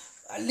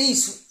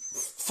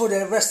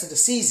the rest of the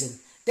season.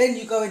 Then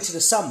you go into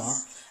the summer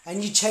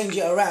and you change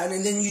it around,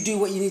 and then you do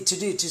what you need to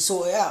do to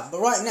sort it out.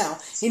 But right now,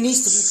 he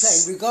needs to be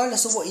playing,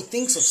 regardless of what he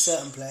thinks of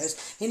certain players.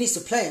 He needs to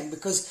play them,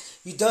 because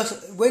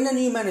when a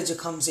new manager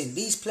comes in,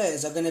 these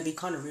players are going to be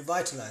kind of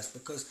revitalised,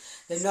 because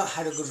they've not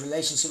had a good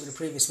relationship with the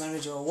previous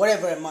manager, or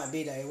whatever it might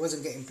be that it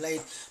wasn't getting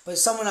played. But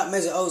someone like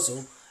Mesut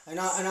Ozil,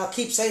 and I'll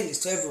keep saying this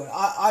to everyone,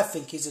 I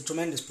think he's a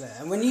tremendous player.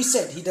 And when you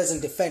said he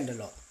doesn't defend a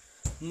lot,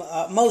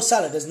 Mo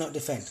Salah does not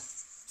defend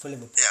for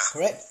Liverpool,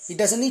 correct? He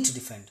doesn't need to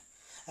defend.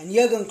 And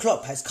Jurgen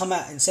Klopp has come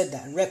out and said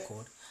that on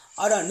record.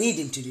 I don't need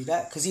him to do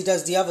that, because he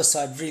does the other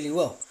side really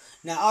well.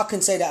 Now, I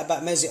can say that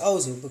about Mesut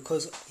Ozil,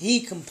 because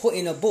he can put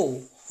in a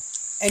ball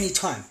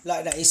anytime,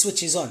 like that. He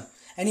switches on.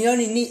 And he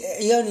only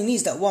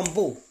needs that one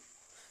ball.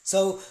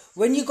 So,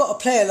 when you got a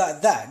player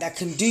like that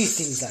can do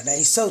things like that,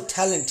 he's so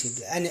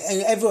talented, and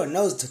everyone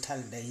knows the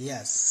talent that he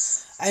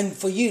has. And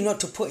for you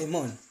not to put him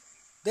on,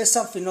 there's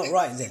something not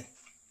right there.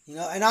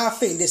 And I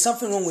think there's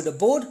something wrong with the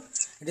board,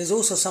 and there's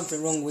also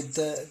something wrong with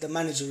the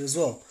manager as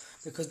well.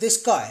 Because this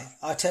guy,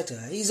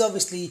 Arteta, he's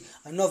obviously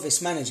a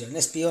novice manager, and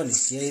let's be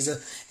honest,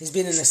 he's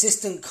been an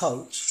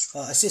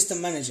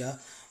assistant manager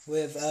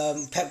with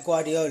Pep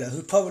Guardiola,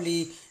 who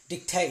probably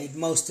dictated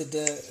most of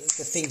the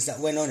things that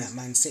went on at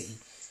Man City.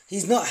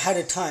 He's not had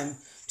a time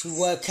to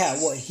work out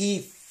what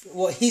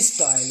his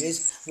style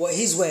is, what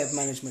his way of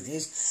management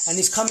is, and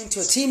he's coming to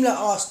a team like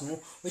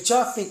Arsenal, which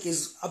I think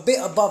is a bit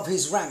above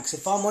his ranks.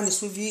 If I'm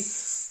honest with you,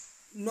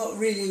 not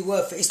really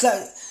worth it.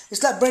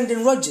 It's like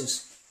Brendan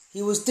Rodgers.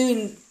 He was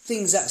doing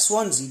things at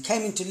Swansea,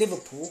 came into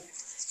Liverpool.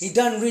 He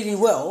done really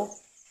well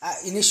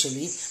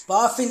initially, but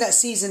I think that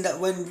season that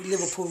when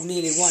Liverpool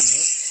nearly won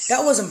it,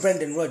 that wasn't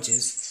Brendan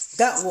Rodgers.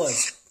 That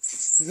was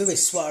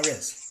Luis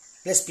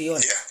Suarez. Let's be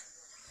honest.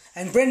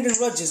 Yeah. And Brendan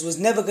Rodgers was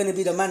never going to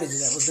be the manager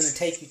that was going to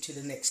take you to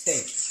the next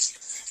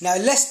stage. Now,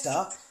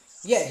 Leicester,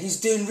 he's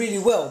doing really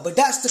well, but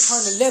that's the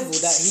kind of level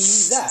that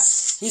he's at.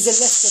 He's a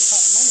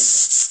Leicester-type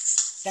manager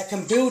that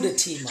can build a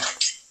team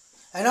up.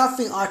 And I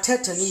think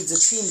Arteta needs a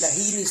team that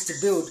he needs to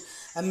build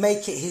and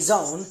make it his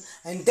own,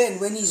 and then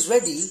when he's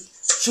ready,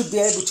 should be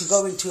able to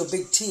go into a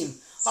big team.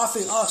 I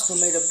think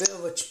Arsenal made a bit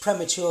of a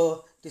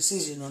premature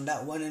decision on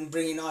that one and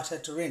bringing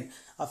Arteta in.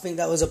 I think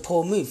that was a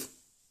poor move.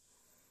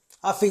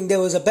 I think there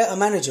was a better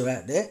manager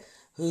out there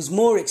who's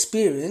more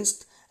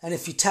experienced, and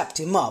if you tapped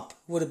him up,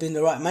 would have been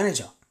the right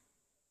manager.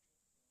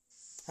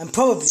 And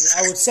probably,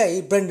 I would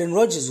say, Brendan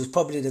Rodgers was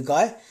probably the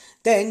guy.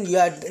 Then you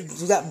had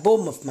that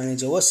Bournemouth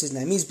manager, what's his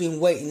name? He's been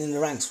waiting in the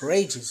ranks for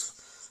ages.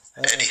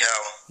 Eddie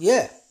Howe.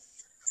 Yeah.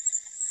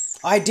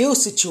 Ideal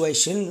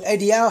situation,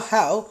 Eddie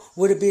Howe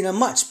would have been a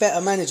much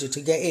better manager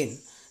to get in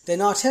than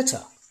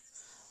Arteta.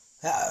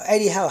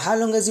 Eddie Howe, how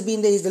long has he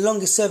been there? He's the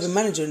longest serving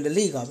manager in the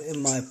league, I think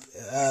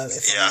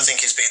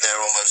he's been there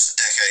almost a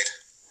decade.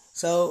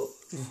 So,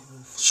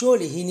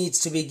 surely he needs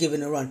to be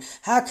given a run.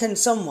 How can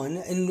someone,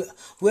 and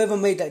whoever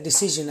made that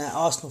decision at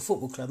Arsenal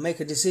Football Club, make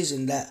a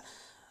decision that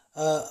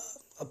a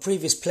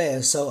previous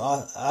player, so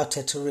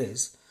Arteta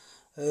is,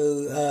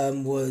 who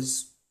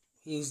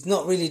he's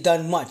not really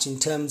done much in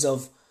terms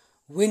of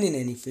winning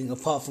anything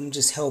apart from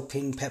just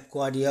helping Pep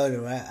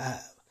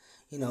Guardiola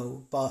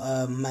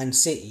Man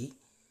City,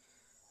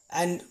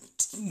 and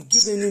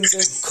giving him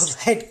the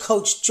head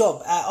coach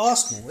job at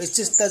Arsenal. It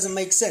just doesn't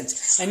make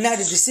sense. And now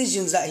the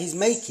decisions that he's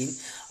making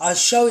are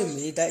showing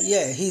me that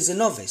he's a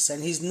novice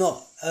and he's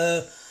not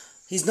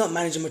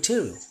manager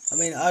material. I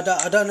mean, I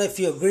don't know if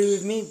you agree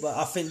with me, but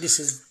I think this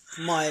is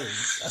my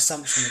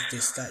assumption of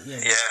this. I mean,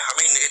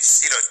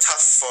 it's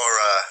tough for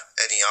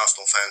any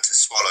Arsenal fan to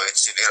swallow.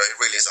 It's it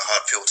really is a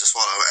hard pill to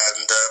swallow,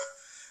 and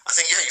I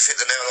think you've hit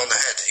the nail on the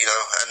head.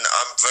 And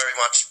I'm very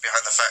much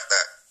behind the fact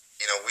that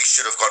we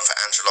should have gone for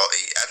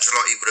Ancelotti.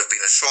 Ancelotti would have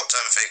been a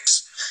short-term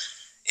fix.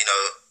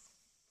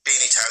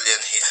 Being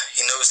Italian,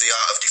 he knows the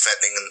art of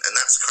defending, and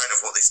that's kind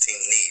of what this team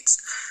needs.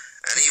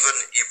 And even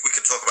if we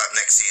can talk about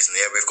next season,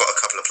 we've got a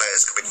couple of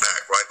players coming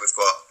back, right? We've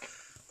got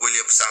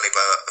William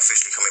Saliba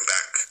officially coming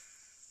back.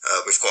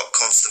 We've got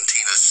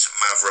Konstantinos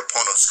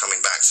Mavropanos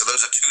coming back. So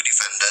those are two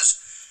defenders.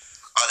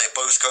 Are they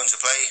both going to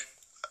play?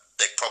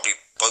 They probably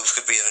both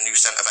could be in a new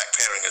centre-back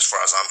pairing as far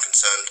as I'm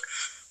concerned.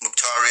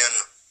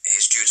 Mkhitaryan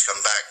is due to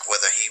come back.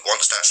 Whether he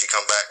wants to actually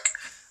come back,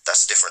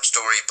 that's a different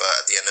story. But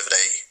at the end of the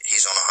day,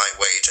 he's on a high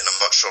wage, and I'm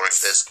not sure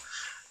if there's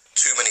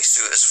too many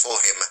suitors for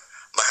him.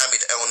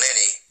 Mohamed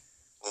Elneny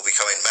will be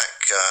coming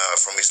back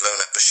from his loan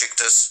at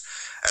Besiktas.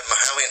 And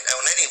Mohamed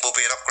Elneny will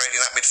be an upgrade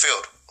in that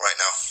midfield right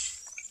now.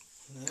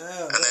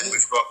 And then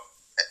we've got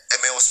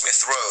Emil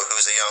Smith-Rowe, who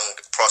is a young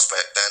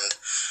prospect, and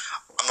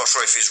I'm not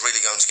sure if he's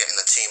really going to get in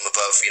the team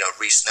above,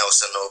 Reece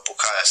Nelson or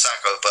Bukayo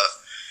Saka. But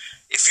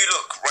if you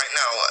look right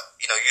now,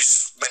 you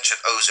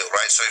mentioned Ozil,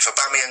 right? So if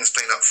Aubameyang's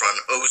playing up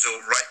front, Ozil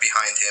right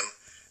behind him,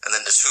 and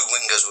then the two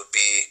wingers would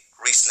be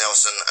Reece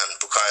Nelson and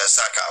Bukayo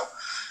Saka.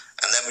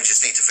 And then we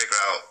just need to figure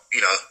out,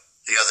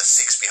 the other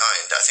six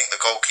behind. I think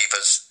the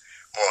goalkeeper's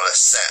more or less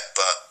set,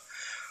 but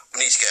we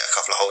need to get a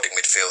couple of holding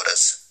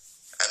midfielders.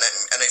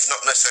 And if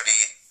not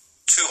necessarily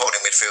two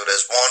holding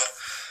midfielders, one,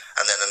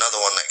 and then another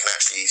one that can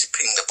actually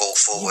ping the ball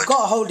forward. You've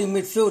got a holding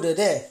midfielder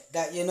there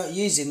that you're not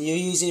using. You're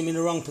using him in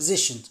the wrong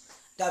position.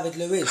 David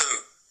Luiz.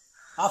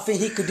 Who? I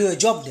think he could do a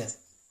job there.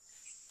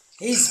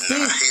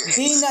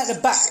 Being at the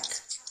back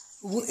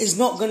is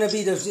not going to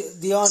be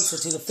the answer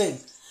to the thing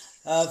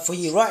for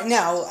you. Right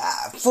now,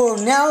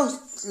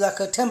 like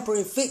a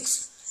temporary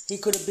fix, he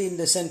could have been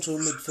the central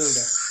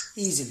midfielder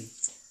easily.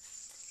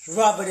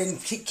 Rather than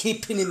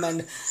keeping him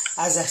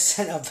as a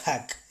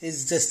centre-back.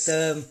 It's just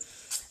a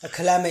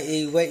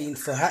calamity waiting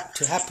to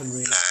happen,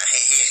 really. Nah,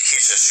 he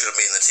just shouldn't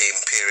be in the team,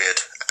 period.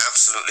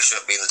 Absolutely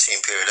shouldn't be in the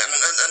team, period. And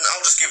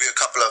I'll just give you a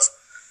couple of,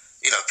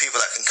 people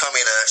that can come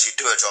in and actually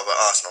do a job at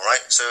Arsenal,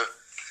 right? So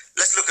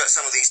let's look at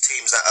some of these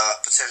teams that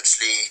are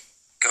potentially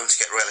going to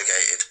get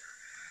relegated.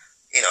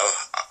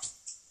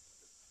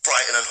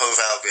 Brighton and Hove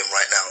Albion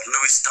right now.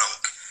 Lewis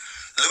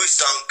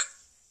Dunk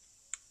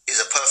is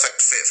a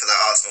perfect fit for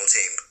that Arsenal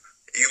team.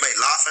 You may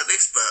laugh at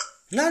this, but...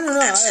 No,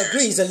 I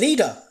agree. He's a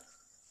leader.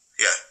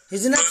 Yeah.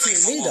 He's an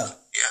absolute leader.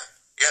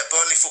 Yeah,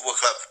 Burnley Football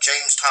Club,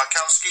 James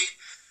Tarkowski,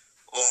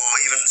 or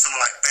even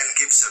someone like Ben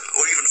Gibson,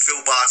 or even Phil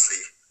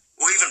Bardsley,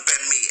 or even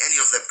Ben Mee. Any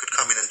of them could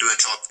come in and do a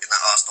job in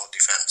that Arsenal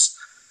defence.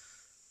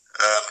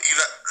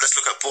 Let's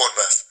look at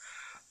Bournemouth.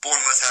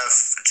 Bournemouth have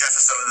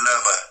Jefferson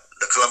Lerma,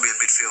 the Colombian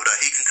midfielder.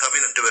 He can come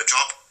in and do a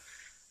job.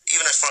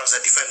 Even as far as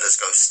their defenders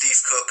go,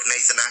 Steve Cook,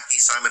 Nathan Ake,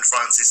 Simon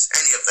Francis,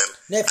 any of them.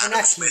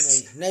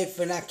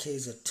 Nathan Ake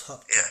is a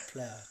top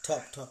player.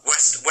 Top.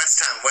 West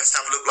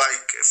Ham look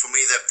like, for me,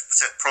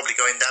 they're probably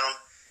going down.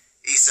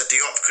 Issa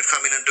Diop could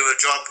come in and do a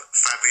job.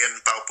 Fabian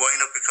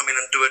Balbuena could come in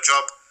and do a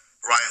job.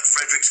 Ryan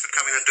Fredericks could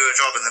come in and do a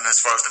job. And then as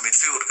far as the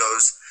midfield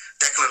goes,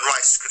 Declan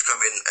Rice could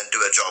come in and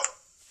do a job.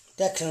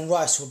 Declan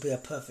Rice will be a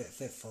perfect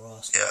fit for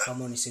us, if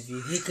I'm honest with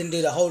you. He can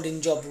do the holding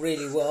job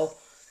really well.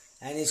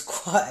 And he's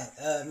quite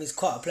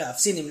a player.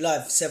 I've seen him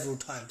live several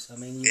times. I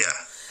mean,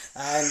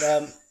 as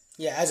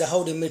a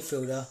holding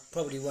midfielder,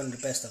 probably one of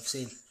the best I've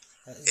seen.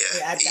 At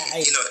that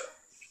age.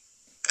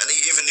 And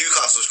even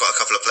Newcastle's got a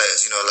couple of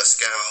players.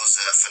 Lascelles,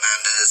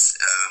 Fernandes.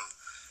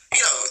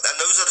 And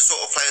those are the sort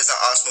of players that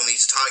Arsenal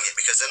need to target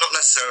because they're not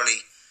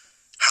necessarily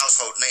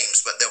household names,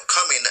 but they'll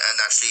come in and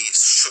actually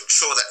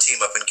shore that team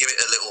up and give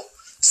it a little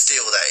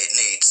steel that it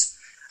needs.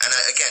 And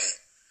again,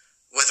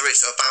 whether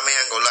it's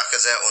Aubameyang or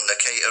Lacazette or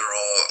Nakata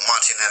or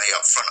Martinelli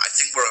up front, I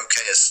think we're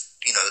okay as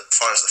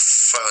far as the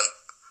front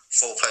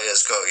four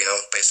players go.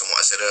 Based on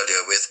what I said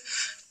earlier with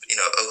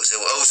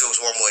Ozil. Ozil's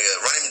one more year.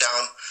 Run him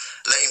down,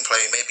 let him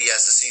play. Maybe he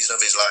has the season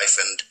of his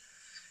life, and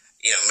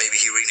maybe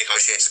he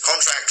renegotiates a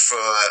contract for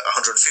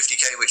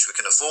 150k, which we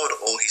can afford,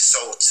 or he's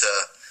sold to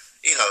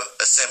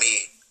a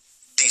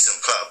semi-decent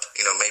club.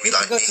 Maybe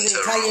like go to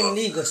Inter the Italian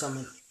league or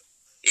something.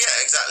 Yeah,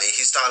 exactly.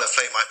 His style of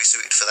play might be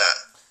suited for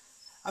that.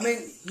 I mean,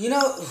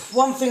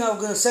 one thing I was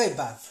going to say,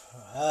 Bav,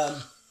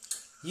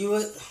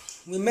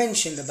 we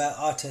mentioned about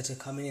Arteta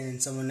coming in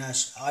and someone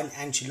else,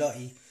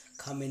 Ancelotti,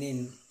 coming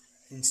in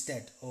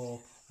instead,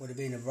 or would have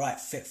been a right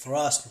fit for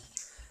Arsenal.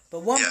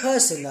 But one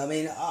person,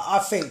 I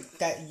think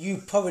that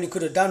you probably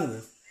could have done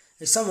with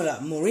is someone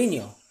like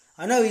Mourinho.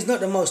 I know he's not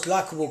the most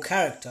likeable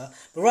character,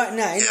 but right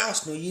now in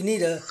Arsenal you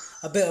need a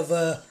bit of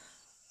a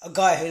a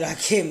guy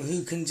like him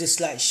who can just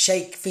like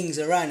shake things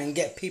around and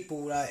get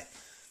people like,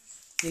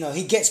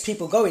 he gets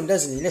people going,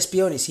 doesn't he? Let's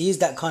be honest, he is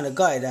that kind of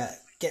guy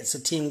that gets a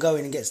team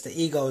going and gets the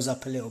egos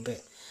up a little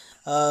bit.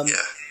 Yeah.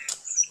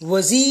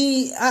 Was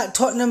he at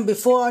Tottenham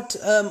before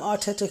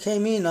Arteta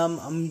came in?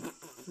 I'm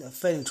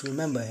failing to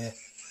remember here.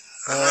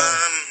 No,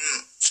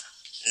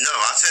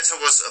 Arteta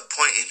was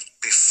appointed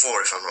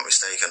before, if I'm not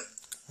mistaken.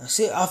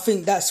 See, I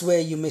think that's where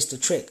you missed the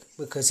trick,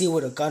 because he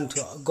would have gone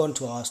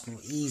to Arsenal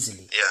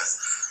easily. Yeah.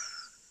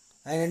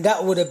 And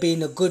that would have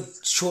been a good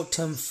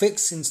short-term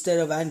fix instead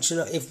of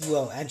Ancelotti.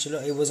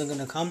 Ancelotti wasn't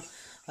going to come,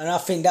 and I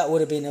think that would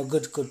have been a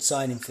good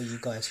signing for you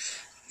guys.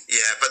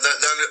 Yeah, but the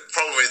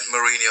problem with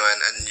Mourinho,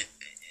 and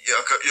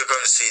you're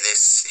going to see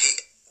this.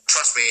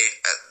 Trust me,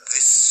 at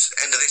this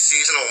end of this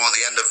season or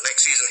the end of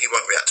next season, he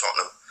won't be at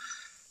Tottenham,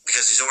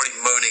 because he's already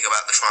moaning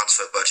about the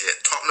transfer budget.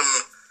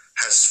 Tottenham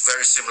has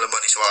very similar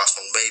money to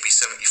Arsenal, maybe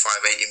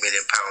 75-80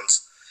 million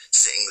pounds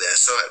sitting there.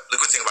 So the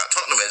good thing about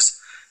Tottenham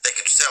is they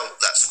could sell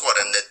that squad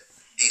and they'd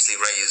easily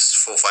raise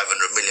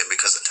 400-500 million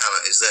because the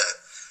talent is there.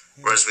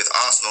 Whereas with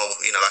Arsenal,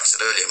 like I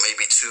said earlier,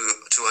 maybe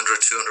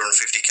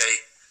 250k,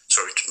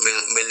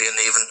 million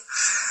even.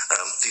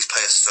 These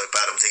players are so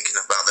bad, I'm thinking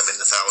about them in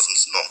the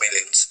thousands, not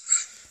millions.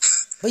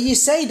 But you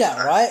say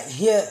that, right?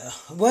 Yeah.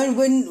 When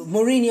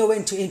Mourinho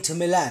went to Inter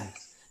Milan,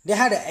 they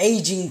had an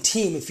aging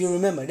team, if you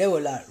remember. They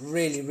were like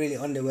really, really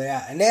on their way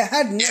out. And they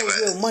had no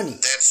real money.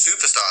 They had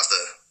superstars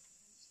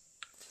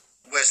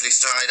though. Wesley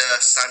Sneijder,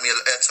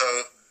 Samuel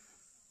Eto'o.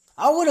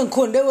 I wouldn't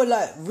call them, they were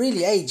like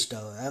really aged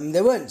though.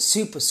 They weren't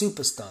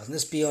superstars,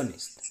 let's be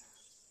honest.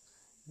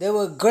 They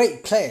were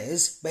great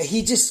players, but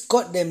he just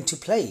got them to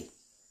play.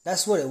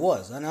 That's what it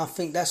was. And I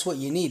think that's what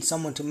you need,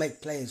 someone to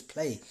make players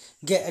play.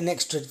 Get an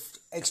extra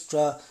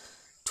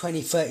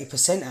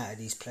 20-30% out of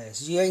these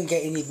players. You ain't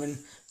getting even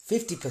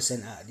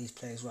 50% out of these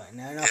players right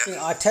now. And I think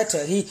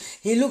Arteta,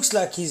 he looks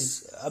like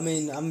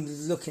I'm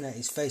looking at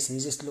his face and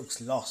he just looks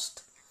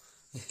lost.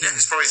 Yeah,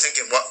 he's probably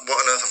thinking, what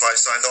on earth have I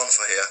signed on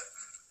for here?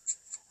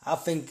 I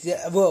think,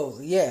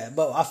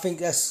 but I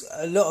think that's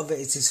a lot of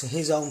it is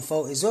his own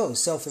fault as well,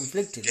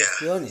 self-inflicted, let's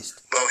be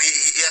honest. Well,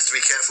 he has to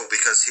be careful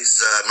because his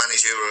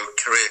managerial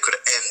career could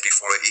end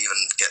before it even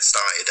gets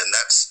started, and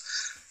that's,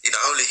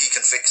 only he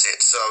can fix it.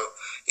 So,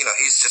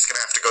 he's just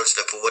going to have to go to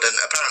the board, and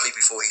apparently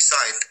before he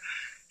signed,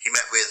 he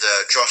met with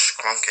Josh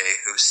Kroenke,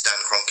 who's Stan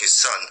Kroenke's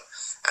son,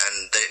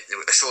 and they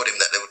assured him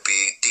that there would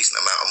be a decent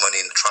amount of money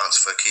in the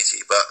transfer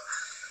kitty. But,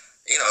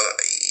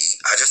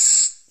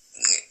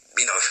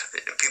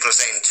 people are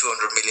saying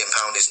 £200 million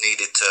is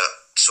needed to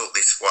sort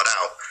this squad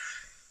out.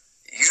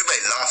 You may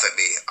laugh at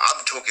me.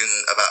 I'm talking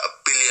about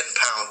 £1 billion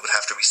would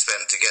have to be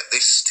spent to get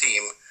this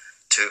team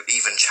to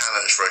even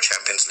challenge for a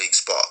Champions League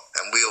spot,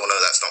 and we all know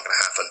that's not going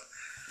to happen.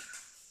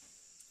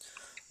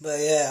 But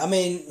yeah,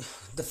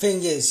 the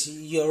thing is,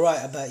 you're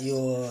right about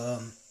your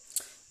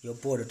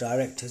board of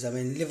directors.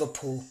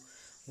 Liverpool,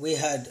 we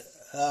had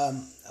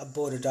a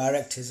board of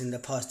directors in the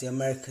past, the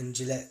American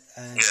Gillette.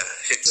 And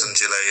Hicks and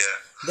Gillette, yeah.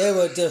 They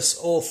were just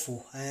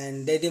awful,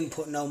 and they didn't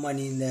put no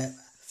money in there.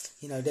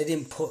 They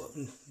didn't put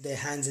their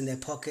hands in their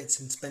pockets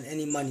and spend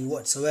any money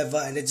whatsoever,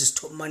 and they just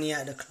took money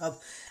out of the club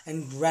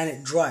and ran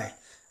it dry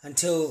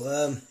until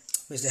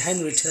Mr.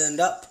 Henry turned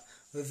up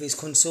with his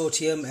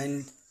consortium,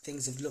 and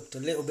things have looked a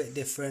little bit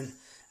different,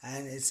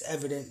 and it's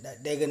evident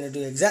that they're going to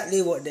do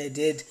exactly what they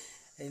did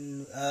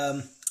in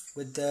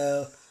with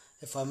the,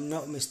 if I'm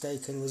not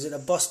mistaken, was it a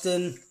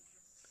Boston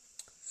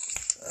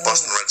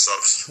Red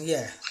Sox?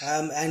 Yeah,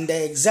 and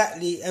they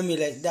exactly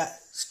emulate that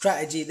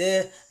strategy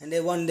there, and they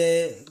won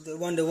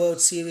the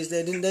World Series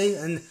there, didn't they?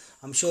 And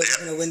I'm sure they're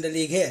going to win the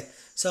league here.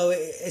 So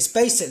it's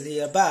basically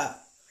about,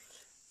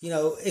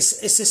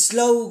 it's a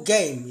slow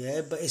game,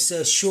 but it's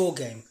a sure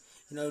game.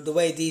 The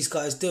way these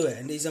guys do it,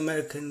 and these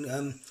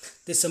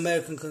this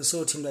American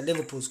consortium that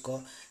Liverpool's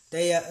got,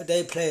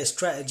 they play a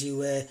strategy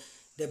where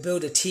they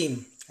build a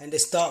team and they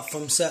start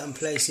from certain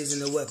places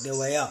and they work their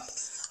way up.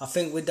 I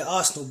think with the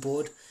Arsenal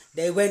board,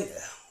 they went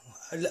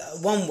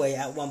one way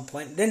at one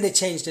point, then they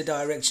changed the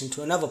direction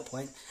to another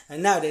point,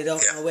 and now they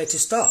don't know where to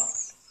start.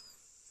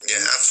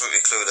 Yeah, absolutely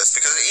clueless.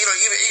 Because even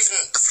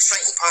the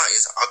frustrating part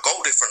is our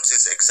goal difference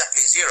is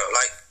exactly zero.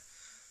 Like,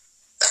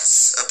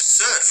 that's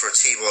absurd for a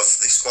team of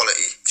this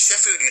quality.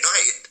 Sheffield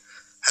United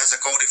has a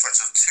goal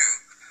difference of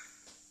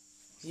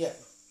 2. Yeah.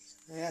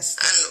 Yes.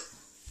 And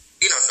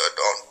 6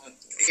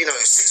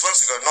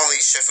 months ago, none of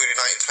these Sheffield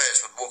United players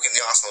would walk in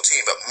the Arsenal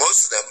team, but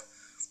most of them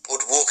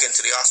would walk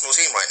into the Arsenal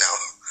team right now,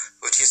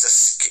 which is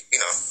it's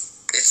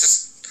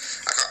just,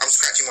 I'm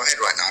scratching my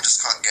head right now. I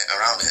just can't get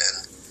around it.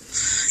 And,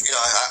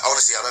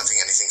 honestly, I don't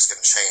think anything's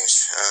going to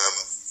change.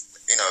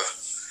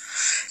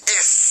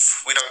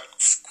 If we don't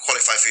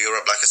qualify for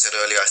Europe, like I said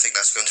earlier, I think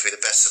that's going to be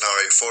the best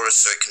scenario for us,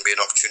 so it can be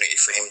an opportunity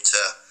for him to,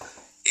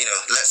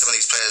 let some of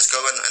these players go,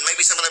 and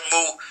maybe some of them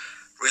will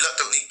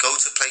reluctantly go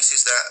to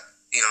places that,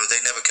 they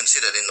never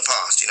considered in the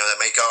past. They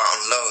may go out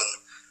on loan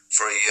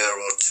for a year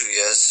or 2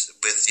 years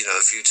with, a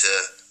view to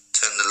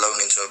turn the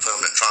loan into a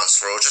permanent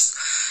transfer, or just,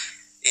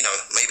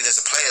 maybe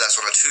there's a player that's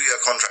on a 2-year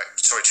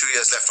contract, 2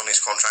 years left on his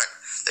contract.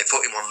 They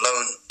put him on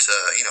loan to,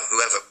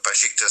 whoever,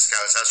 Besiktas,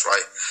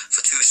 Galatasaray,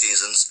 for 2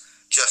 seasons,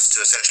 just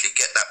to essentially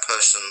get that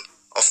person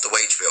off the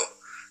wage bill.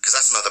 Because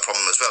that's another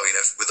problem as well.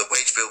 With the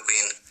wage bill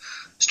being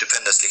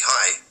stupendously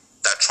high,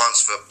 that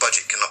transfer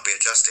budget cannot be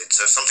adjusted.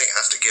 So something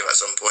has to give at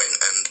some point,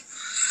 and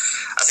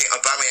I think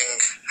Aubameyang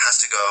has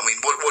to go. I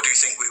mean, what do you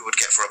think we would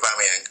get for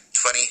Aubameyang?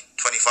 20,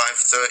 25,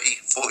 30,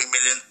 40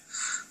 million?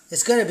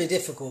 It's going to be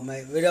difficult,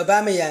 mate. With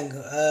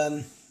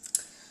Aubameyang,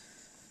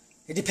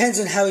 it depends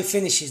on how he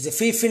finishes. If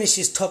he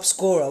finishes top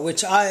scorer,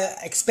 which I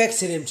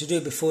expected him to do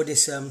before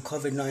this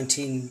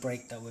COVID-19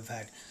 break that we've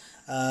had,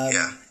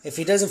 if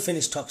he doesn't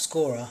finish top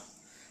scorer,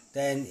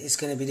 then it's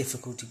going to be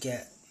difficult to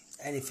get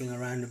anything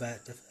around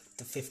about the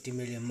 50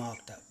 million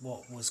mark that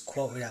what was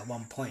quoted at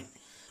one point.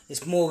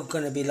 It's more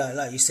going to be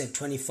like you said,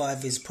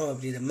 25 is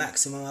probably the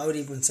maximum. I would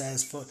even say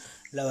as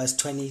low as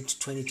 20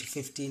 to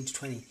 15 to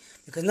 20.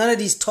 Because none of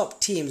these top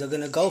teams are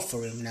going to go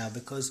for him now,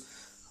 because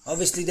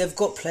obviously they've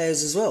got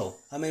players as well.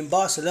 I mean,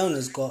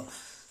 Barcelona's got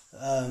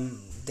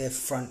their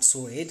front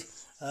sorted.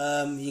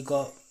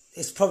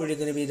 It's probably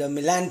going to be the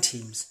Milan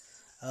teams.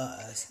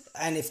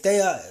 And if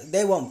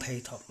they won't pay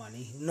top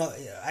money. Not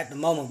at the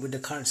moment with the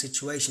current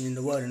situation in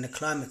the world and the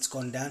climate's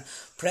gone down.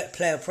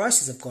 Player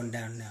prices have gone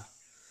down now.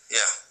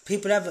 Yeah.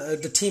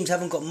 The teams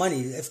haven't got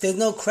money. If there's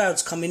no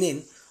crowds coming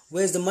in,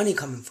 where's the money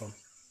coming from?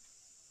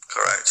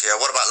 Correct, yeah.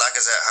 What about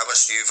Lacazette? How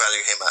much do you value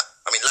him at?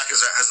 I mean,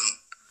 Lacazette hasn't...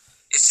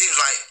 It seems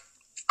like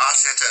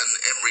Arteta and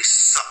Emery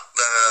sucked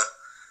the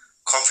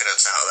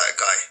confidence out of that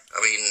guy.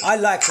 I mean... I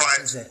like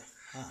Lacazette.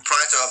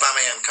 Prior to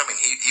Aubameyang coming,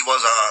 he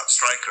was our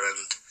striker,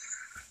 and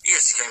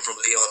yes, he came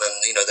from Lyon,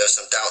 and, there were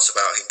some doubts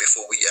about him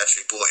before we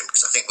actually bought him,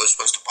 because I think we were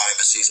supposed to buy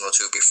him a season or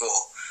two before,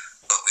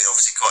 but we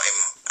obviously got him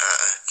at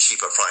a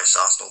cheaper price,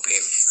 Arsenal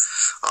being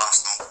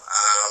Arsenal.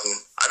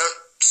 I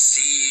don't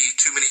see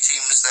too many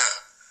teams that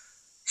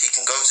he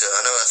can go to.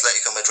 I know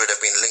Atletico Madrid have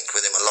been linked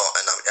with him a lot,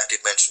 and I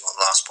did mention on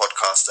the last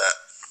podcast that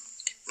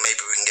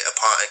maybe we can get a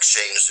part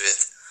exchange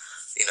with,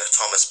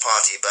 Thomas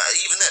Partey. But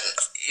even then,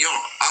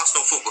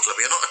 Arsenal Football Club,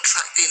 you're not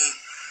attracting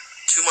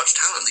too much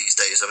talent these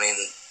days. I mean,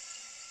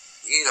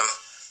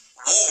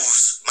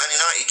 Wolves, Man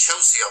United,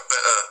 Chelsea are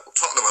better.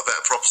 Tottenham are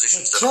better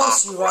propositions than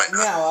Chelsea Arsenal right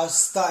now. Are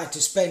starting to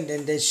spend,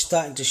 and they're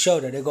starting to show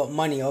that they got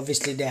money.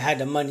 Obviously, they had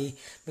the money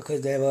because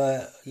they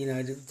were,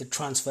 the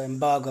transfer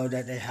embargo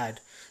that they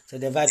had. So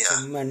they've had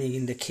some money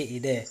in the kitty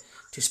there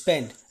to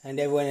spend, and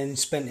they went and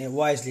spent it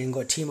wisely and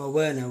got Timo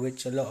Werner,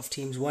 which a lot of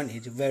teams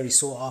wanted, a very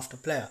sought-after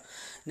player.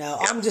 Now,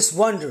 I'm just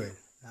wondering,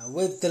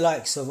 with the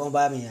likes of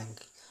Aubameyang,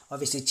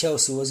 obviously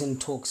Chelsea was in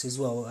talks as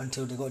well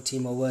until they got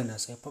Timo Werner,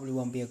 so it probably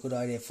won't be a good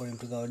idea for him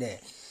to go there.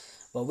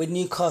 But with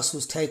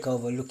Newcastle's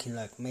takeover looking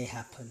like may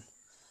happen,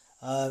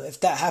 if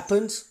that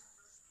happens,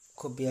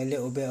 could be a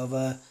little bit of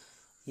a,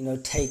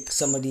 take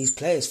some of these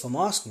players from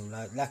Arsenal,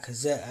 like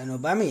Lacazette and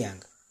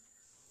Aubameyang.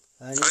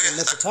 That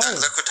could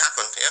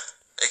happen,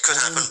 yeah. It could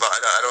happen, but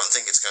I don't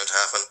think it's going to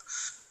happen.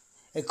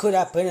 It could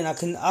happen,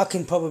 and I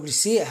can probably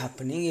see it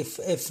happening.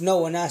 If no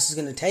one else is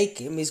going to take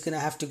him, he's going to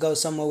have to go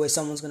somewhere where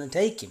someone's going to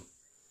take him.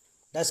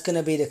 That's going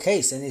to be the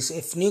case. And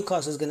if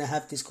Newcastle is going to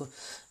have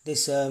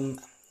this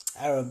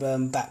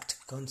Arab-backed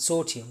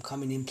consortium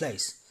coming in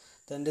place,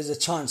 then there's a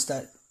chance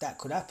that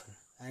could happen.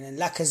 And then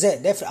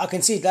Lacazette, I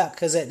can see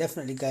Lacazette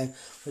definitely going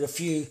with a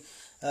few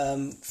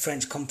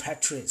French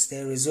compatriots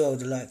there as well,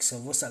 the likes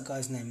of, what's that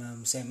guy's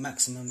name, Saint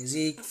Maximin, is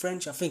he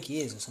French? I think he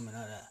is, or something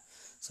like that.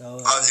 So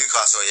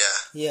Newcastle,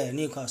 yeah. Yeah,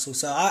 Newcastle.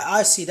 So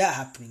I see that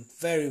happening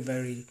very,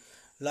 very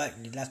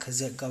likely,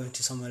 Lacazette going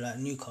to somewhere like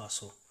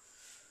Newcastle.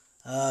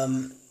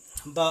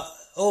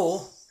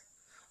 Or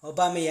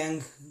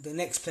Aubameyang, the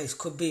next place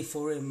could be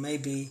for him,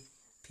 maybe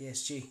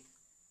PSG.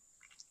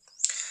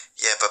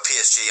 Yeah, but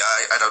PSG,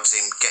 I don't see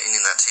him getting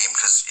in that team,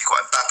 because you've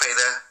got Mbappe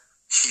there,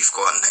 you've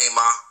got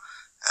Neymar,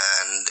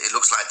 and it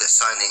looks like they're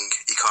signing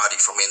Icardi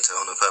from Inter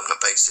on a permanent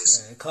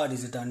basis. Yeah,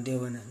 Icardi's a done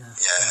deal, isn't it now?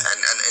 Yeah,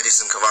 and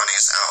Edison Cavani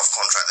is out of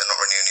contract. They're not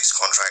renewing his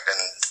contract,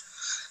 and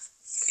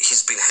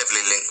he's been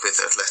heavily linked with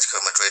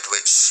Atletico Madrid,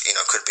 which,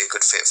 could be a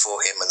good fit for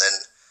him. And then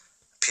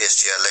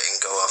PSG are letting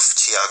go of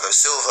Thiago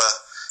Silva.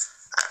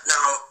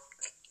 Now,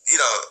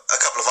 a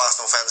couple of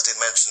Arsenal fans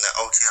did mention that,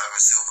 Thiago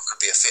Silva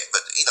could be a fit,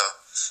 but,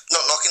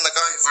 not knocking the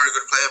guy, very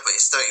good player, but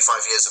he's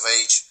 35 years of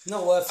age.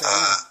 Not worth it,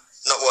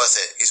 Not worth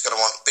it. He's going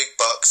to want big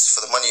bucks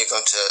for the money you're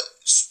going to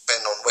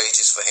spend on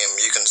wages for him.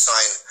 You can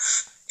sign,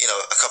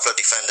 a couple of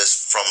defenders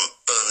from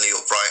Burnley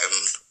or Brighton,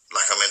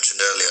 like I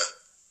mentioned earlier,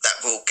 that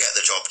will get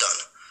the job done.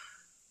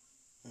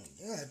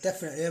 Yeah,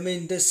 definitely. I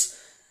mean, there's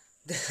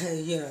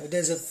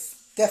a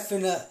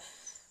definite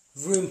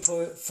room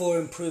for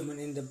improvement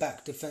in the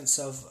back defence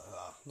of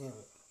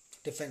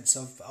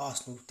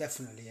Arsenal,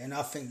 definitely. And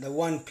I think the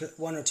one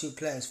or two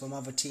players from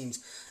other teams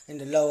in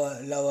the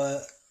lower,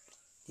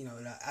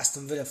 like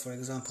Aston Villa, for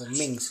example,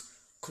 Mings,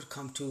 could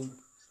come to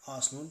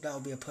Arsenal. That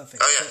would be a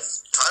perfect Oh yeah,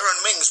 fit.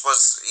 Tyrone Mings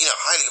was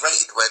highly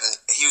rated when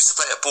he used to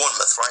play at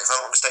Bournemouth, right? If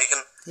I'm not mistaken.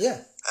 Yeah.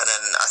 And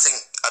then I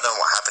don't know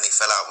what happened. He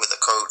fell out with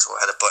the coach or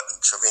had a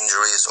bunch of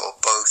injuries or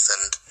both,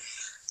 and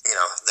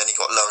then he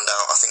got loaned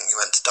out. I think he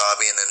went to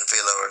Derby and then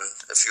Villa and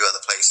a few other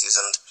places.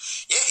 And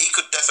yeah, he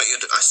could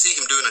definitely. I see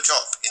him doing a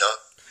job.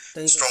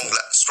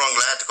 Strong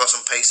lad, got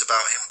some pace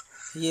about him.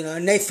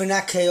 Nathan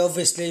Ake,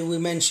 obviously we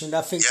mentioned.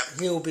 I think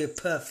he'll be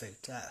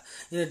perfect.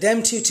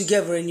 Them two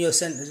together in your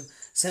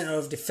centre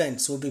of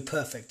defence will be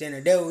perfect.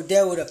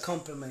 They would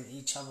complement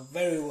each other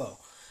very well.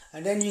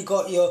 And then you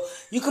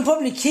can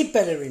probably keep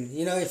Bellerin.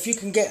 If you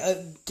can get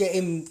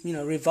him,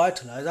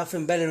 revitalised. I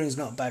think Bellerin's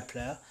not a bad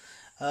player.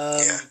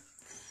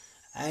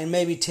 And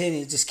maybe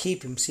Tierney, just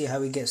keep him, see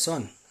how he gets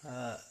on.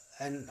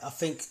 And I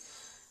think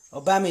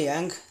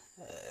Aubameyang,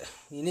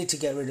 you need to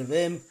get rid of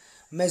him.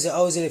 Mesut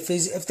Ozil,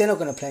 if they're not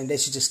going to play him, they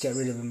should just get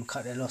rid of him and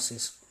cut their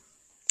losses.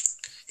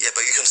 Yeah,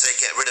 but you can say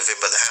get rid of him,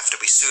 but there have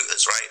to be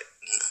suitors, right?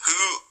 Who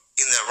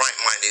in their right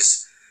mind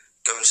is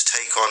going to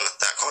take on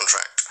that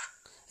contract?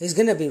 He's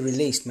going to be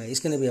released, mate.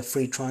 It's going to be a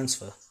free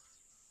transfer.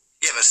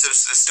 Yeah, but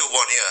there's still 1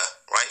 year,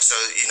 right? So,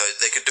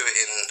 they could do it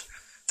in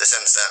the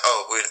sense that,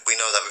 we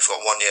know that we've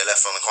got 1 year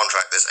left on the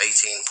contract. There's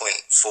 18.4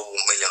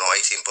 million or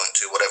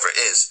 18.2, whatever it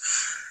is,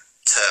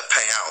 to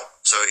pay out.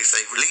 So if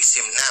they release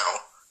him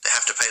now, they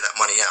have to pay that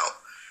money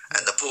out.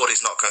 And the board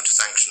is not going to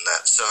sanction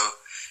that. So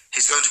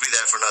he's going to be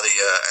there for another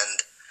year. And,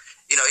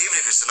 even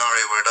if it's a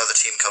scenario where another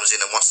team comes in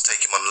and wants to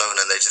take him on loan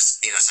and they just,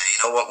 say,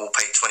 we'll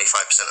pay 25%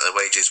 of the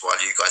wages while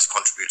you guys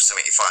contribute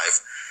 75%,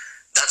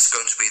 that's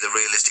going to be the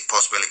realistic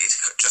possibility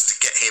just to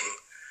get him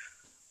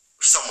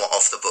somewhat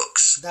off the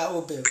books. That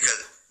would be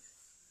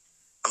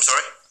I'm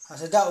sorry? I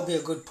said that would be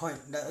a good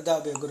point. That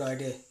would be a good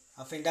idea.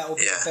 I think that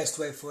would be the best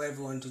way for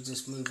everyone to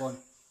just move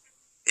on.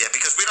 Yeah,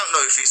 because we don't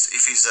know if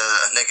he's a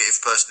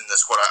negative person in the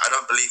squad. I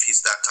don't believe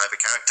he's that type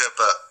of character.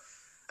 But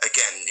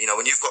again,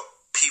 when you've got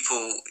people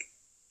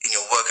in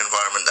your work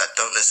environment that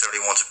don't necessarily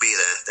want to be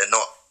there, they're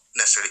not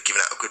necessarily giving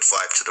out a good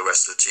vibe to the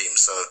rest of the team.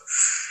 So,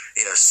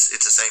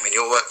 it's the same in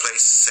your workplace,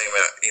 the same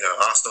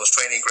at Arsenal's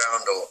training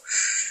ground or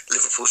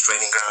Liverpool's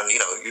training ground.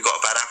 You've got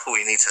a bad apple,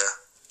 you need to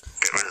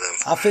get rid of them.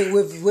 I think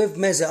with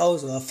Mesut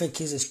Ozil, I think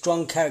he's a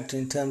strong character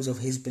in terms of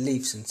his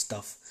beliefs and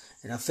stuff,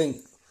 and I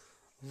think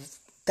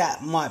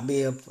that might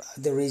be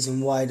the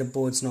reason why the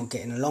board's not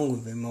getting along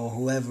with him, or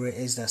whoever it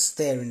is that's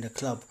there in the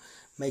club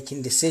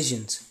making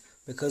decisions,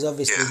 because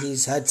obviously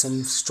he's had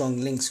some strong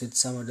links with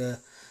some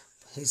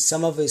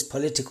of his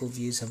political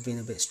views have been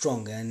a bit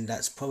strong, and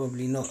that's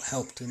probably not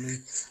helped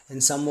him in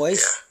some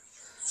ways.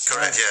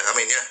 Correct.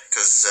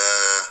 Because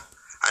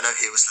I know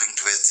he was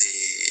linked with the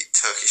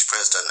Turkish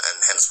president, and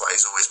hence why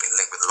he's always been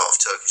linked with a lot of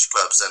Turkish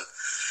clubs. And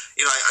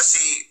I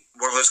see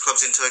one of those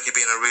clubs in Turkey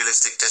being a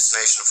realistic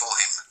destination for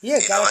him.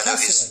 Yeah,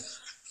 Galatasaray.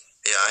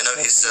 I know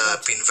he's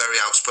been very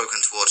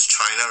outspoken towards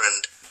China,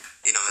 and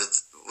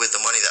with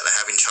the money that they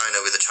have in China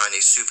with the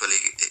Chinese Super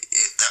League,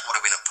 that would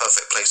have been a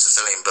perfect place to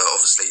sell him. But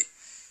obviously,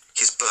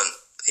 he's burnt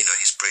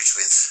his bridge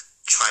with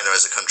China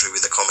as a country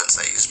with the comments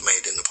that he's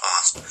made in the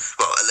past.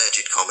 Well,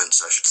 alleged comments,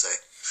 I should say.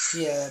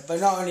 Yeah,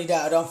 but not only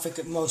that, I don't think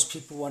that most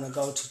people want to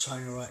go to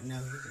China right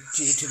now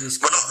due to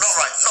this. Well, not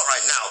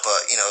right now,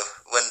 but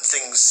when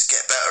things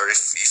get better,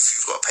 if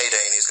you've got a payday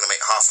and he's going to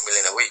make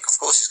 $500,000 a week, of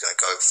course he's going to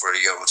go for a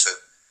year or two.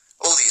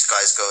 All these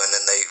guys go and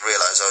then they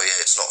realise,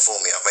 it's not for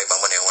me. I've made my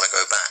money. I want to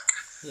go back.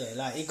 Yeah,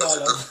 like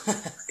Igalo.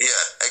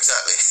 Yeah,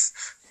 exactly.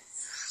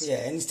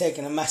 Yeah, and he's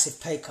taking a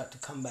massive pay cut to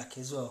come back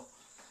as well.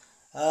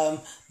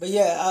 But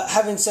yeah,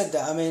 having said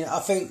that, I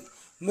think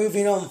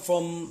moving on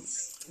from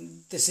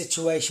the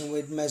situation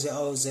with Mesut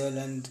Ozil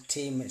and the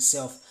team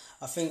itself,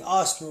 I think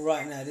Arsenal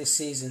right now this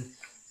season,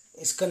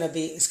 it's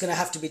gonna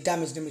have to be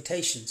damage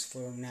limitations for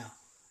them now,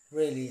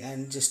 really,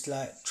 and just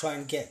like try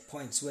and get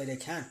points where they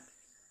can,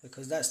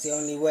 because that's the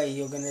only way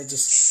you're gonna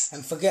just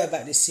and forget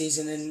about this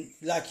season. And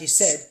like you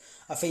said,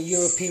 I think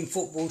European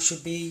football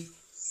should be,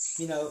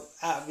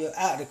 out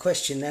of the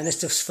question, and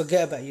let's just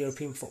forget about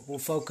European football.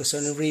 Focus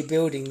on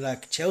rebuilding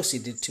like Chelsea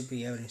did, to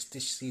be honest,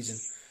 this season.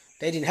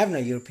 They didn't have no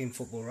European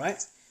football,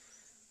 right?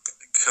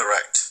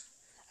 Correct.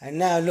 And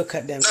now look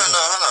at them.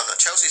 No.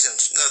 Chelsea's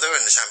they're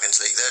in the Champions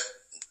League.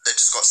 They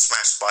just got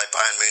smashed by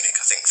Bayern Munich,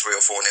 I think 3 or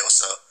 4-0.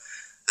 So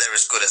they're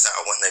as good as that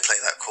when they play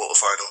that quarter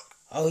final.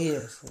 Oh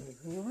yeah,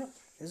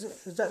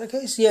 is that the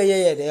case? Yeah,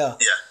 they are.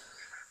 Yeah.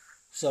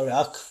 Sorry,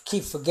 I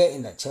keep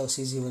forgetting that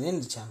Chelsea's even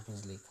in the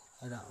Champions League.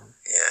 I don't know.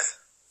 Yeah.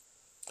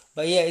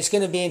 But yeah, it's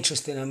going to be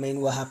interesting.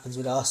 What happens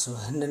with Arsenal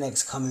in the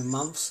next coming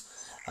months.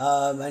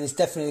 And it's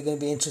definitely going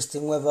to be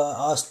interesting whether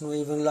Arsenal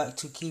even like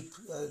to keep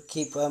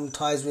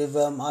ties with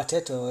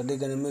Arteta, or they're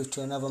going to move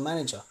to another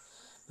manager.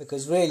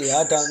 Because really,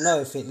 I don't know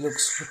if it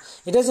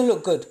doesn't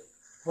look good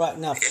right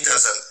now. It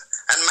doesn't.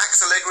 And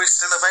Max Allegri is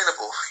still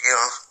available,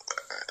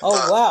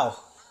 Wow.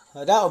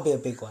 That would be a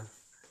big one.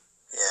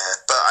 Yeah,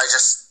 but I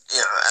just,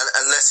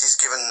 unless he's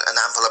given an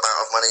ample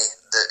amount of money,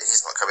 that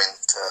he's not coming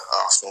to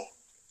Arsenal.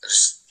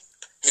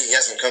 He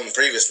hasn't come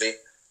previously.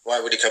 Why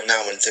would he come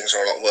now when things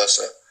are a lot worse?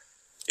 So,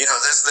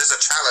 there's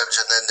a challenge,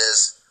 and then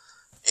there's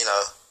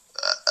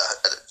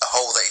a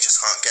hole that you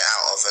just can't get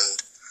out of.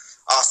 And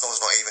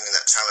Arsenal's not even in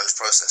that challenge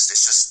process.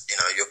 It's just,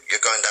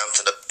 you're going down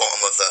to the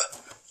bottom of the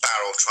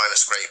barrel trying to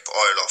scrape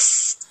oil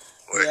off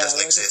where it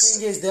doesn't exist. The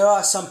thing is, there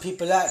are some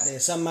people out there,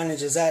 some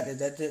managers out there,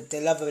 that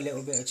they love a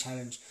little bit of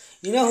challenge.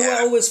 You know who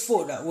I always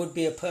thought that would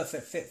be a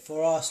perfect fit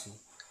for Arsenal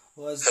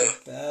was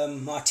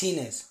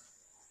Martinez,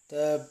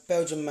 the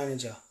Belgian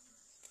manager.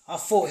 I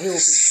thought he would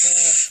be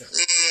perfect.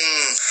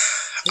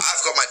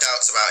 I've got my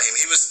doubts about him.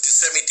 He was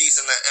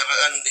semi-decent at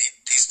Everton.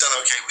 He's done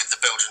okay with the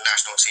Belgian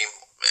national team.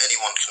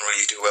 Anyone can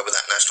really do well with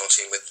that national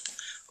team with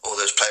all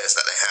those players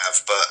that they have.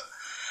 But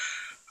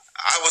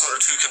I wasn't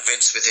too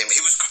convinced with him.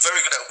 He was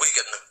very good at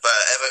Wigan, but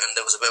at Everton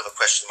there was a bit of a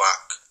question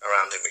mark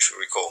around him, if you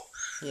recall.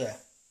 Yeah.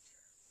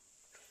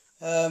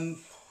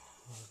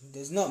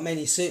 There's not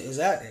many suitors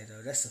out there,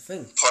 though. That's the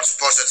thing.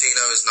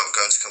 Pochettino is not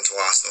going to come to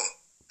Arsenal.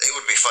 It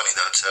would be funny,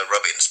 though, to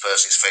rub it in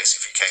Spurs' face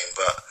if he came,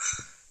 but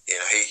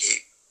he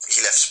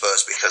left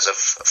Spurs because of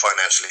a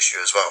financial issue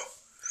as well.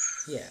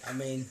 Yeah, I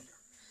mean,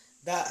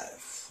 that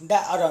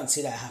I don't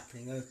see that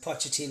happening.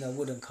 Pochettino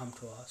wouldn't come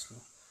to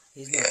Arsenal.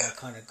 He's not that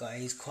kind of guy.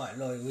 He's quite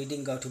loyal. He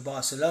didn't go to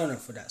Barcelona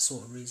for that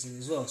sort of reason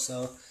as well.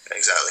 So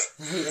exactly.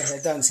 Yeah, I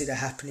don't see that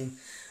happening.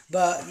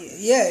 But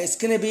yeah, it's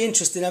going to be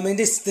interesting. I mean,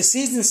 the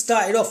season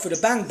started off with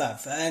a bang,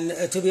 Bav, and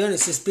to be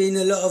honest, there's been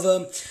a lot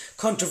of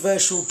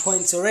controversial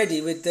points already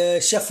with the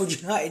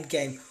Sheffield United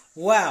game.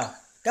 Wow,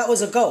 that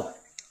was a goal.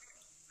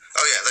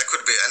 Oh yeah, that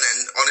could be. And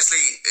then honestly,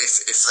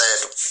 if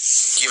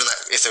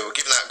they were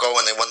given that goal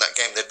and they won that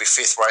game, they'd be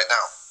fifth right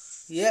now.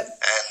 Yep.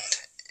 And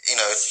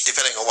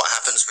depending on what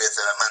happens with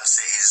Man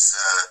City's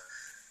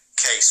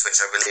case, which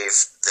I believe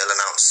they'll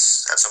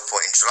announce at some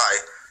point in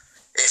July,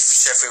 if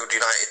Sheffield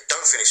United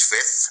don't finish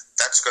fifth,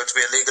 that's going to be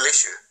a legal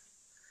issue.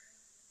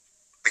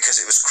 Because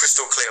it was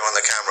crystal clear on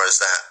the cameras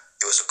that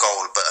it was a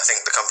goal, but I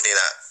think the company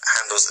that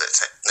handles the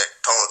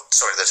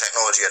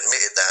technology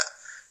admitted that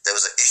there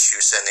was an issue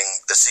sending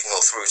the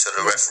signal through to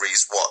the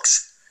referee's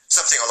watch.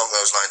 Something along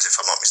those lines, if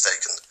I'm not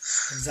mistaken.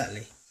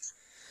 Exactly.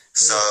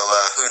 So,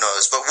 who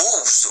knows? But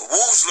Wolves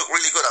look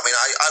really good. I mean,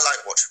 I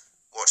like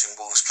watching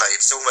Wolves play.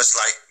 It's almost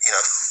like,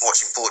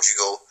 watching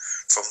Portugal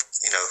from,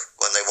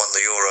 when they won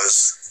the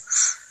Euros.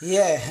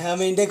 Yeah, I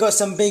mean, they got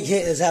some big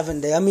hitters,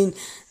 haven't they? I mean,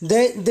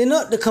 they're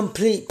not the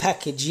complete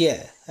package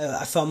yet,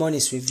 if I'm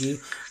honest with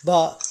you.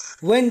 But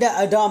when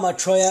that Adama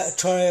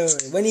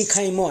Traore, when he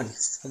came on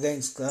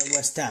against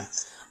West Ham,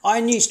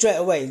 I knew straight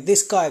away,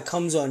 this guy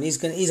comes on,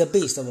 he's a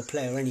beast of a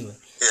player anyway.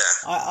 Yeah.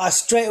 I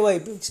straight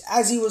away,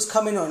 as he was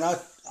coming on, I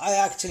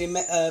actually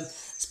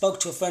spoke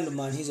to a friend of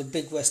mine, he's a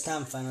big West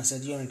Ham fan. I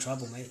said, you're in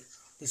trouble, mate.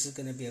 This is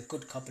going to be a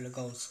good couple of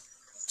goals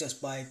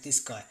just by this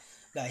guy.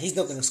 Like, he's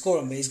not going to score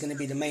him, but he's going to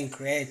be the main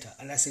creator.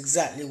 And that's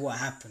exactly what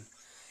happened.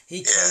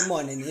 He came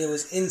on and it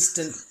was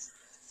instant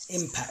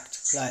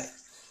impact. Like,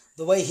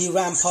 the way he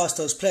ran past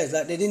those players,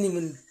 like, they didn't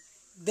even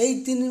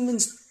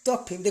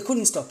stop him. They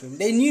couldn't stop him.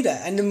 They knew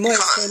that. And the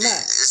Moyes came out.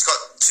 It's got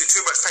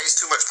too much pace,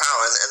 too much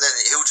power. And then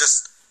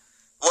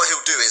what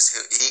he'll do is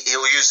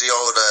he'll use the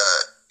old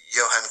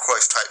Johan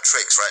Cruyff type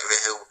tricks, right? Where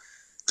he'll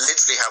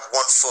literally have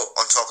one foot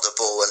on top of the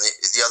ball and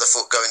the other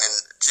foot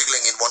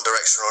jiggling in one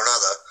direction or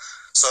another.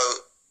 So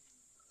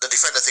the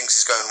defender thinks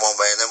he's going one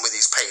way, and then with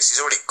his pace, he's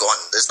already gone.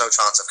 There's no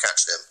chance of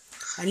catching him.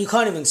 And you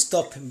can't even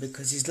stop him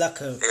because he's like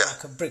a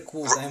brick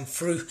wall going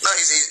through. No,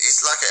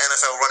 he's like an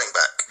NFL running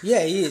back.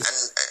 Yeah, he is.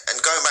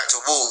 And going back to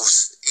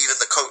Wolves, even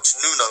the coach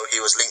Nuno, he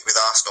was linked with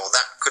Arsenal.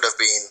 That could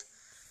have been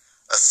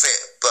a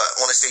fit, but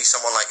honestly,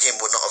 someone like him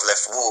would not have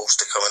left Wolves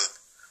to come and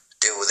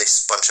deal with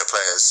this bunch of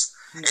players.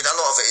 A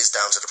lot of it is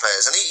down to the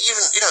players, and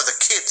even the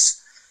kids.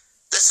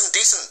 There's some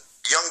decent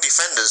young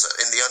defenders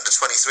in the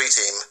under-23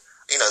 team.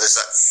 There's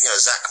that,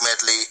 Zach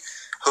Medley,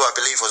 who I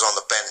believe was on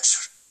the bench,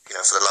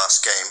 for the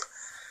last game.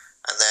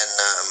 And then,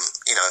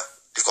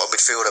 you've got a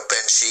midfielder,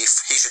 Ben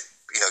Sheaf. He should,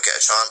 get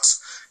a chance.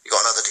 You've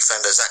got another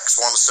defender, Zach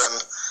Swanson.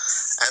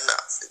 And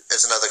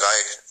there's another guy,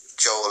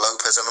 Joel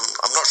Lopez. And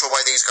I'm not sure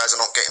why these guys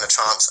are not getting a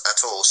chance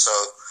at all. So,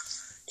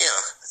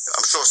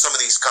 I'm sure some of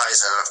these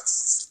guys are,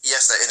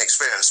 yes, they're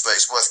inexperienced, but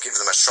it's worth giving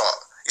them a shot,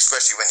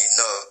 especially when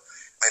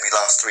maybe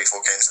last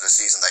 3-4 games of the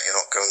season that you're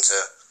not going to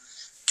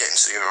get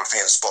into the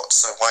European spots,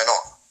 so why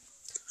not?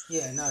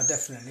 Yeah, no,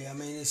 definitely. I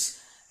mean, it's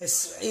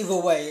either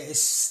way.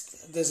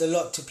 There's a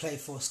lot to play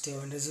for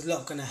still, and there's a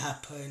lot going to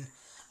happen.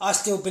 I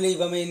still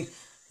believe. I mean,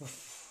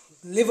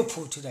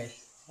 Liverpool today.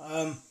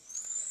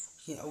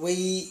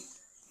 We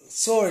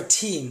saw a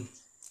team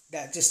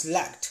that just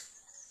lacked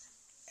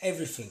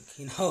everything.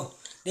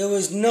 There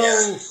was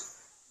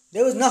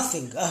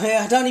nothing.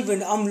 I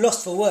mean, I'm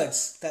lost for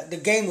words. That the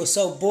game was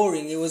so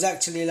boring. It was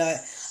actually like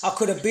I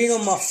could have been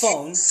on my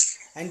phone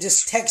and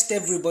just text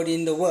everybody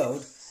in the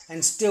world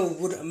and still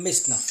wouldn't have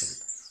missed nothing.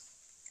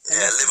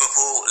 Yeah,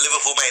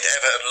 Liverpool made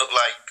Everton look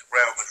like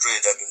Real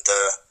Madrid, and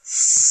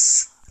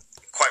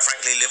quite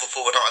frankly,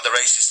 Liverpool were not at the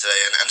races today,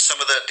 and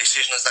some of the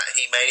decisions that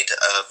he made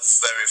are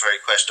very, very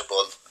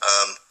questionable.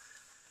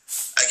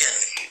 Again,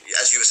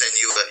 as you were saying,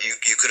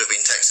 you could have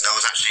been texting. I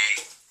was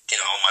actually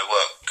on my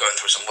work, going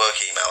through some work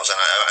emails, and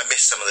I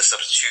missed some of the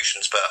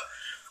substitutions, but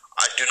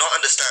I do not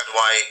understand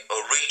why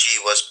Origi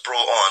was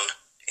brought on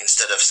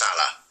instead of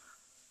Salah.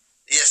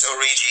 Yes,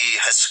 Origi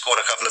has scored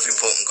a couple of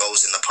important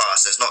goals in the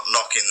past. There's not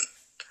knocking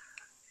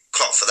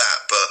Klopp for that,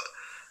 but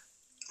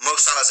Mo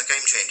Salah's a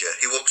game changer.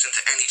 He walks into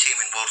any team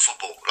in world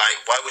football.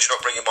 Like, why would you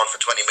not bring him on for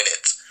 20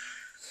 minutes?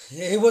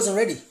 Yeah, he wasn't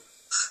ready.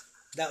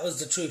 That was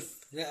the truth.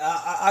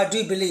 I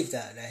do believe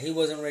that he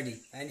wasn't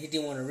ready, and he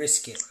didn't want to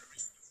risk it.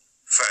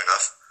 Fair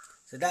enough.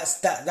 So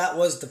that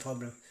was the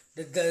problem.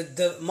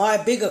 My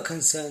bigger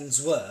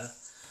concerns were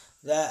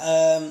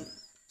that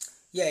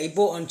he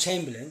brought on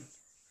Chamberlain.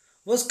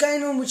 What's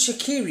going on with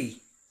Shaqiri?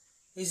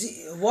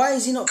 Why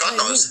is he not God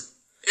playing knows.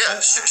 in? Yeah,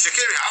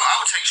 Shaqiri.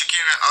 I'll take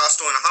Shaqiri at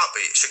Arsenal in a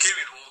heartbeat.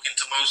 Shaqiri will walk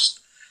into most,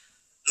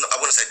 I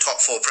wouldn't say top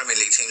 4 Premier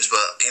League teams,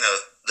 but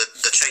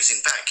the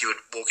chasing pack he would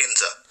walk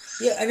into.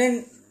 Yeah, and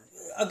then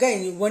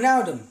again,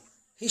 Wijnaldum.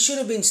 He should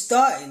have been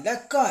starting.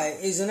 That guy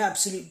is an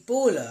absolute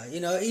baller.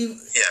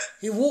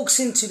 He walks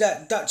into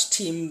that Dutch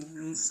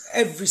team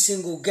every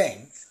single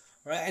game,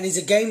 right? And he's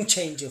a game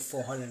changer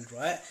for Holland,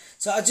 right?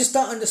 So I just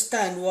don't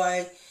understand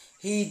why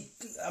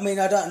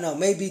I don't know.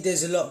 Maybe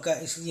there's a lot,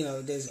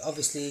 there's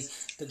obviously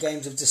the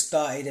games have just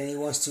started and he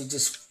wants to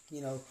just,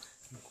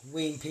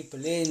 wean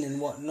people in and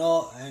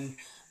whatnot. And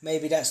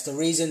maybe that's the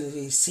reason that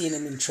he's seen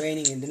them in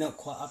training and they're not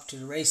quite up to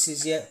the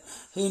races yet.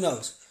 Who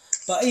knows?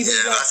 But even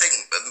I think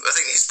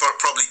he's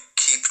probably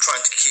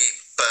trying to keep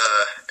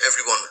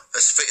everyone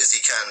as fit as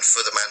he can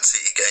for the Man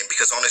City game,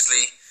 because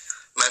honestly,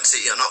 Man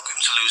City are not going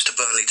to lose to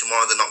Burnley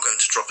tomorrow. They're not going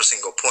to drop a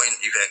single point.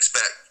 You can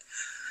expect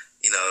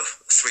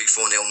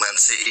 3-4-0 Man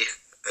City,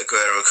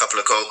 Aguero a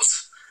couple of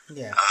goals.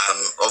 Yeah.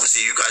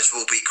 Obviously, you guys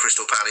will beat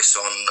Crystal Palace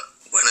on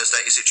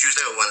Wednesday. Is it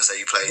Tuesday or Wednesday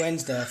you play?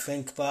 Wednesday, I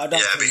think. But I don't.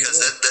 Yeah, because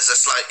there's a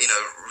slight,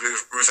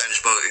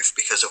 revenge motive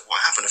because of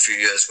what happened a few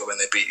years ago when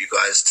they beat you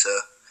guys to,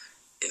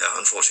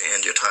 unfortunately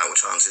end your title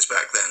chances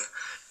back then.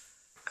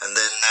 And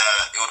then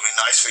it would be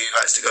nice for you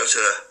guys to go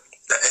to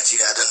the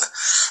Etihad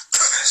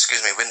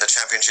and, win the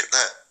championship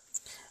there.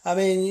 I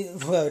mean,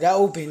 well, that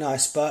would be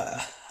nice,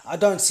 but I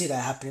don't see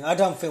that happening. I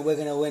don't think we're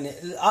going to win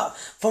it.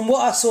 From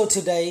what I saw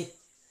today,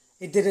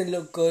 it didn't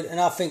look good, and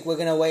I think we're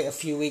going to wait a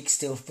few weeks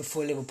still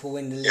before Liverpool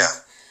win the league. Yeah.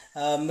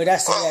 But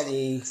that's the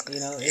reality,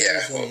 Well,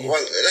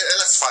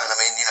 that's fine. I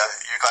mean,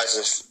 you guys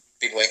have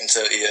been waiting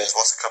 30 years.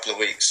 What's a couple of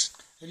weeks?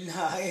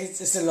 No,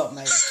 it's a lot,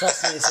 mate.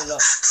 Trust me, it's a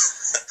lot.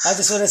 I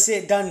just want to see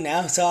it done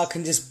now so I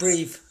can just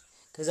breathe,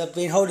 because I've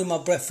been holding my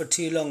breath for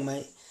too long,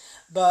 mate.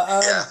 But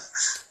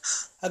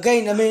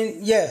again, I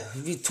mean,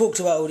 we talked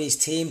about all these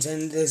teams,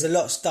 and there's a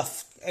lot of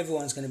stuff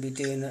everyone's going to be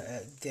doing.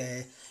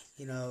 Their,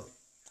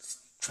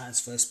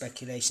 transfer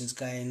speculations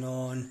going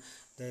on.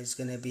 There's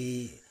going to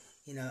be,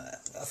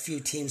 a few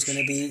teams going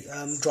to be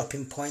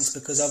dropping points,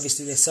 because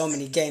obviously there's so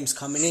many games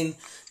coming in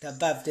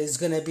that there's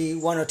going to be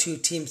 1 or 2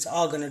 teams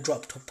are going to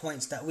drop to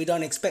points that we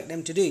don't expect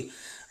them to do.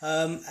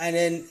 And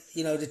then,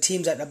 the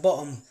teams at the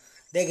bottom,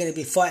 they're going to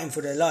be fighting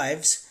for their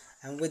lives.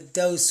 And with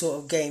those sort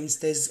of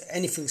games,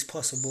 anything's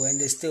possible, and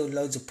there's still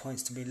loads of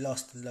points to be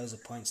lost and loads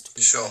of points to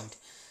be gained.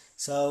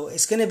 So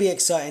it's going to be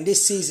exciting.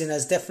 This season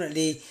has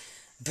definitely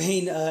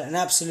been an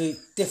absolute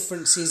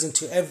different season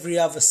to every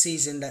other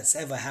season that's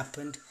ever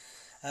happened.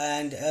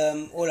 And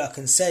all I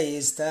can say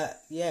is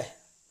that,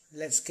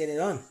 let's get it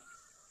on.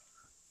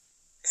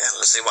 Yeah,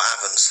 let's see what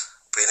happens.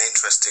 It'll be an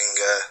interesting,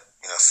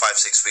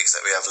 5-6 weeks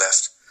that we have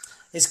left.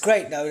 It's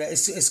great though.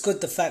 It's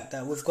good the fact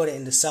that we've got it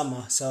in the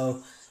summer,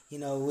 so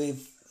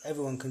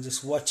everyone can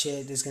just watch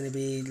it. There's going to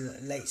be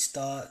late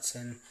starts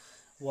and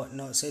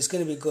whatnot, so it's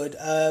going to be good.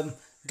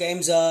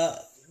 Games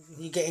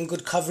you getting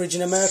good coverage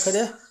in America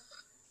there?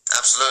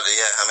 Absolutely,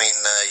 yeah. I mean,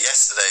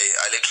 yesterday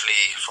I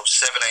literally from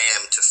 7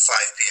 a.m. to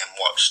 5 p.m.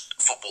 watched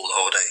football the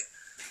whole day.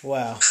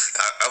 Wow.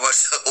 I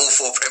watched all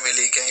 4 Premier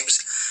League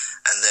games,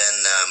 and then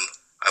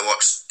I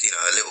watched,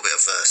 a little bit of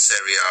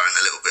Serie A and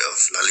a little bit of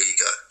La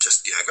Liga,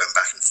 just, going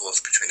back and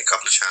forth between a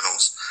couple of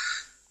channels.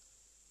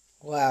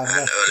 Wow.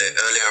 And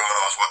earlier on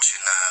I was watching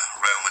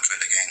Real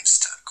Madrid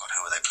against, who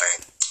were they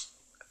playing?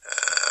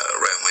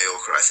 Real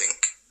Mallorca, I think.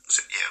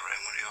 Was it? Yeah, Real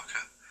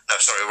Mallorca. No,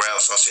 sorry,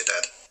 Real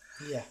Sociedad.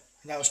 Yeah,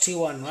 that was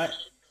 2-1, right?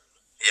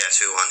 Yeah,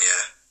 2-1,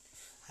 yeah.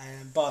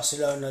 And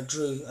Barcelona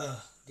drew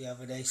the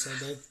other day, so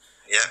they've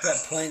got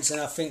points, and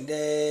I think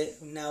they're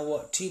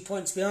now, 2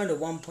 points behind or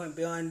 1 point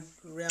behind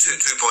Real? 2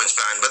 points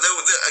behind, but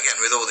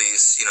again, with all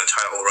these,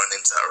 title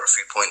run-ins that are a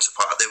few points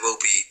apart, there will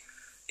be,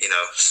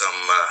 some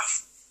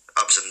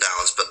ups and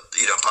downs, but,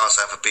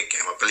 Barca have a big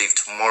game, I believe,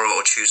 tomorrow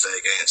or Tuesday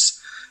against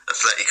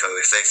Atletico.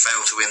 If they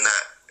fail to win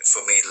that,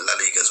 for me, La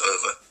Liga's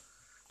over,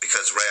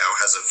 because Real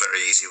has a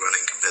very easy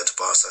running compared to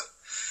Barca.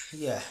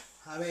 Yeah,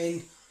 I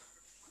mean,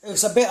 it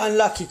was a bit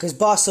unlucky because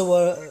Barca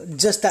were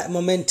just that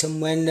momentum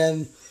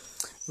when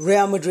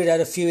Real Madrid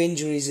had a few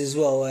injuries as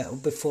well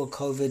before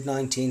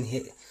COVID-19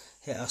 hit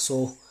us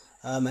all,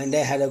 and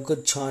they had a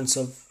good chance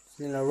of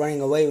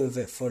running away with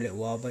it for a little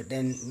while. But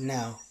then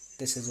now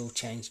this has all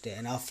changed it,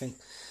 and I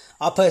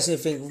personally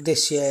think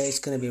this year it's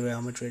going to be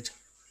Real Madrid.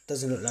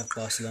 Doesn't look like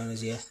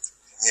Barcelona's year.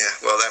 Yeah,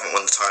 well, they haven't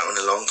won the title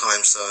a long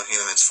time, so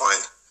it's fine.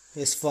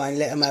 It's fine.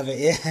 Let them have it.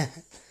 Yeah.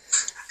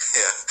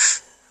 Yeah.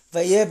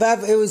 But yeah,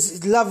 Bab, it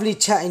was lovely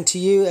chatting to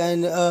you,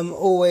 and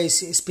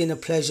always it's been a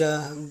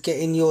pleasure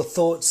getting your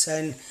thoughts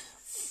and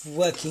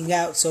working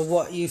out so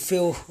what you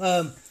feel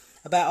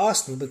about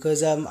Arsenal,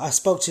 because I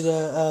spoke to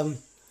the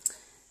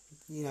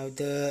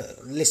the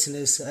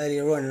listeners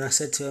earlier on, and I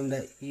said to them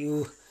that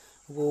you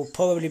will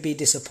probably be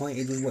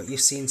disappointed with what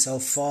you've seen so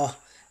far,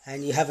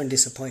 and you haven't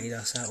disappointed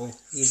us at all.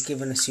 You've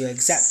given us your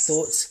exact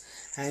thoughts,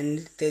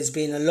 and there's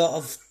been a lot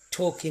of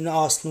talk in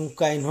Arsenal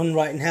going on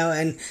right now,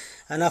 and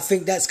I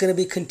think that's going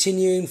to be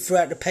continuing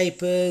throughout the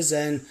papers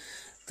and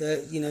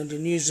the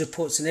news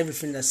reports and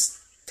everything that's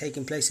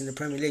taking place in the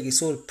Premier League.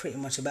 It's all pretty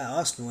much about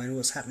Arsenal and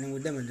what's happening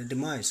with them and the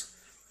demise.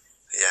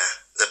 Yeah,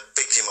 the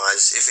big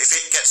demise. If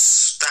it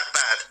gets that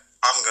bad,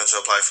 I'm going to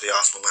apply for the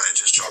Arsenal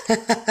manager's job.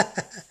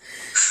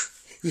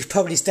 You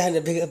probably stand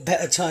a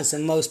better chance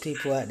than most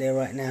people out there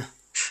right now.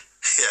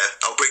 Yeah,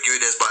 I'll bring you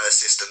in as my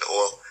assistant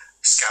or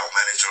scout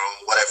manager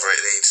or whatever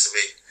it needs to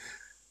be.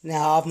 No,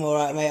 I'm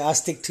alright, mate. I'll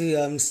stick to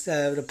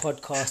the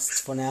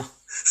podcasts for now.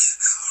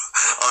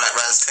 Alright,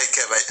 Raz, take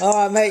care, mate.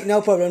 Alright, mate,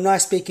 no problem.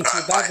 Nice speaking to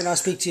you, Bab, and I'll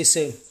speak to you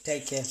soon.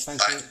 Take care.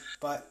 Thank you.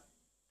 Bye.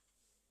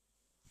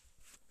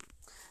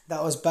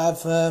 That was Bab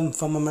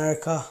from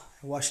America,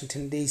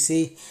 Washington,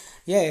 D.C.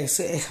 Yeah, it's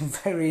a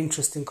very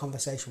interesting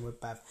conversation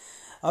with Bab.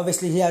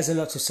 Obviously, he has a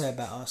lot to say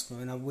about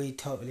Arsenal, and we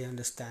totally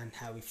understand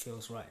how he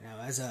feels right now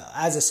as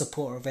a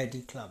supporter of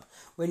any club.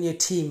 When your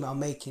team are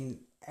making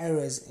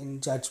errors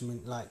in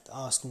judgment like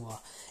Arsenal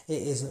are,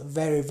 it is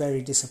very,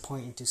 very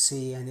disappointing to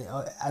see. And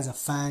as a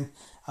fan,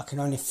 I can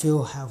only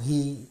feel how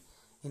he,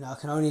 I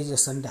can only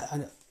just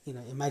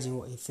imagine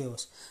what he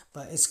feels.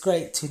 But it's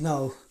great to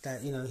know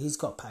that he's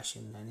got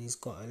passion and he's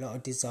got a lot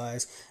of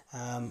desires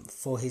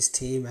for his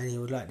team, and he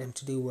would like them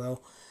to do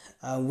well.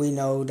 We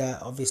know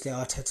that obviously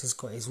Arteta's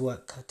got his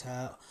work cut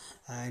out,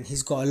 and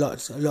he's got a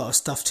lot of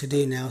stuff to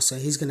do now, so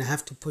he's going to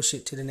have to push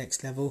it to the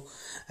next level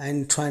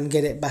and try and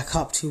get it back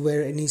up to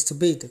where it needs to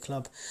be, the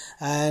club.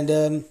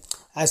 And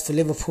as for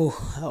Liverpool,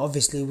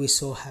 obviously we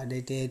saw how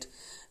they did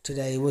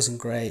today. It wasn't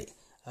great,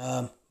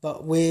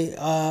 but we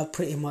are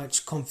pretty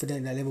much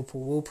confident that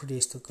Liverpool will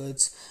produce the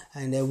goods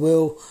and they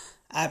will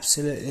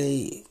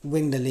absolutely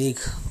win the league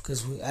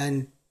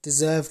and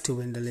deserve to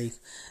win the league.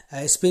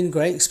 It's been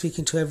great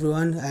speaking to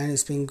everyone, and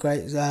it's been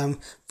great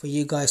for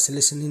you guys to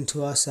listen in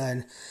to us,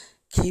 and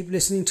keep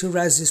listening to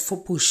Raz's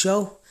Football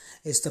Show.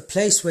 It's the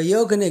place where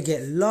you're going to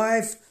get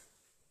live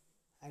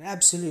and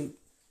absolute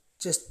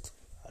just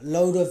a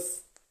load of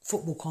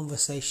football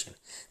conversation.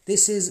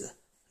 This is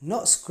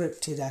not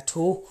scripted at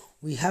all.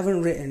 We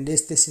haven't written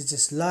this. This is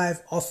just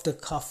live off the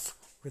cuff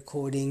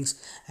recordings,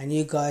 and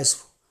you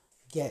guys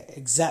get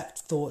exact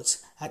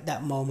thoughts at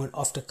that moment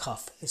off the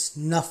cuff. It's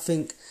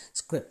nothing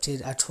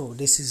scripted at all.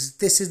 This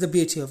is the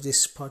beauty of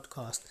this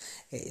podcast.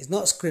 It is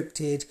not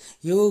scripted.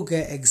 You'll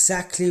get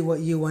exactly what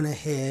you want to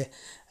hear,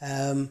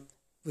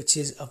 which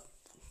is a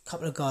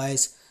couple of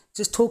guys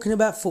just talking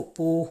about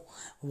football.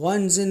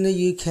 One's in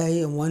the UK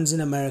and one's in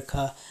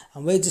America,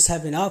 and we're just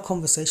having our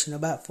conversation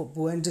about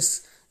football and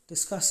just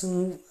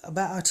discussing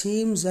about our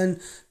teams and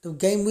the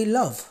game we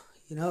love,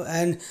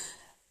 and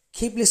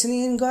keep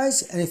listening in,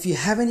 guys. And if you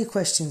have any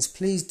questions,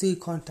 please do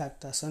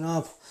contact us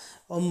on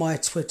my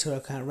Twitter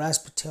account,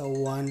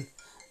 RazPatel1,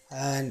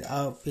 and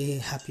I'll be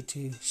happy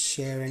to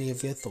share any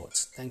of your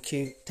thoughts. Thank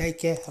you. Take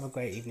care. Have a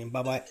great evening.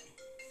 Bye-bye.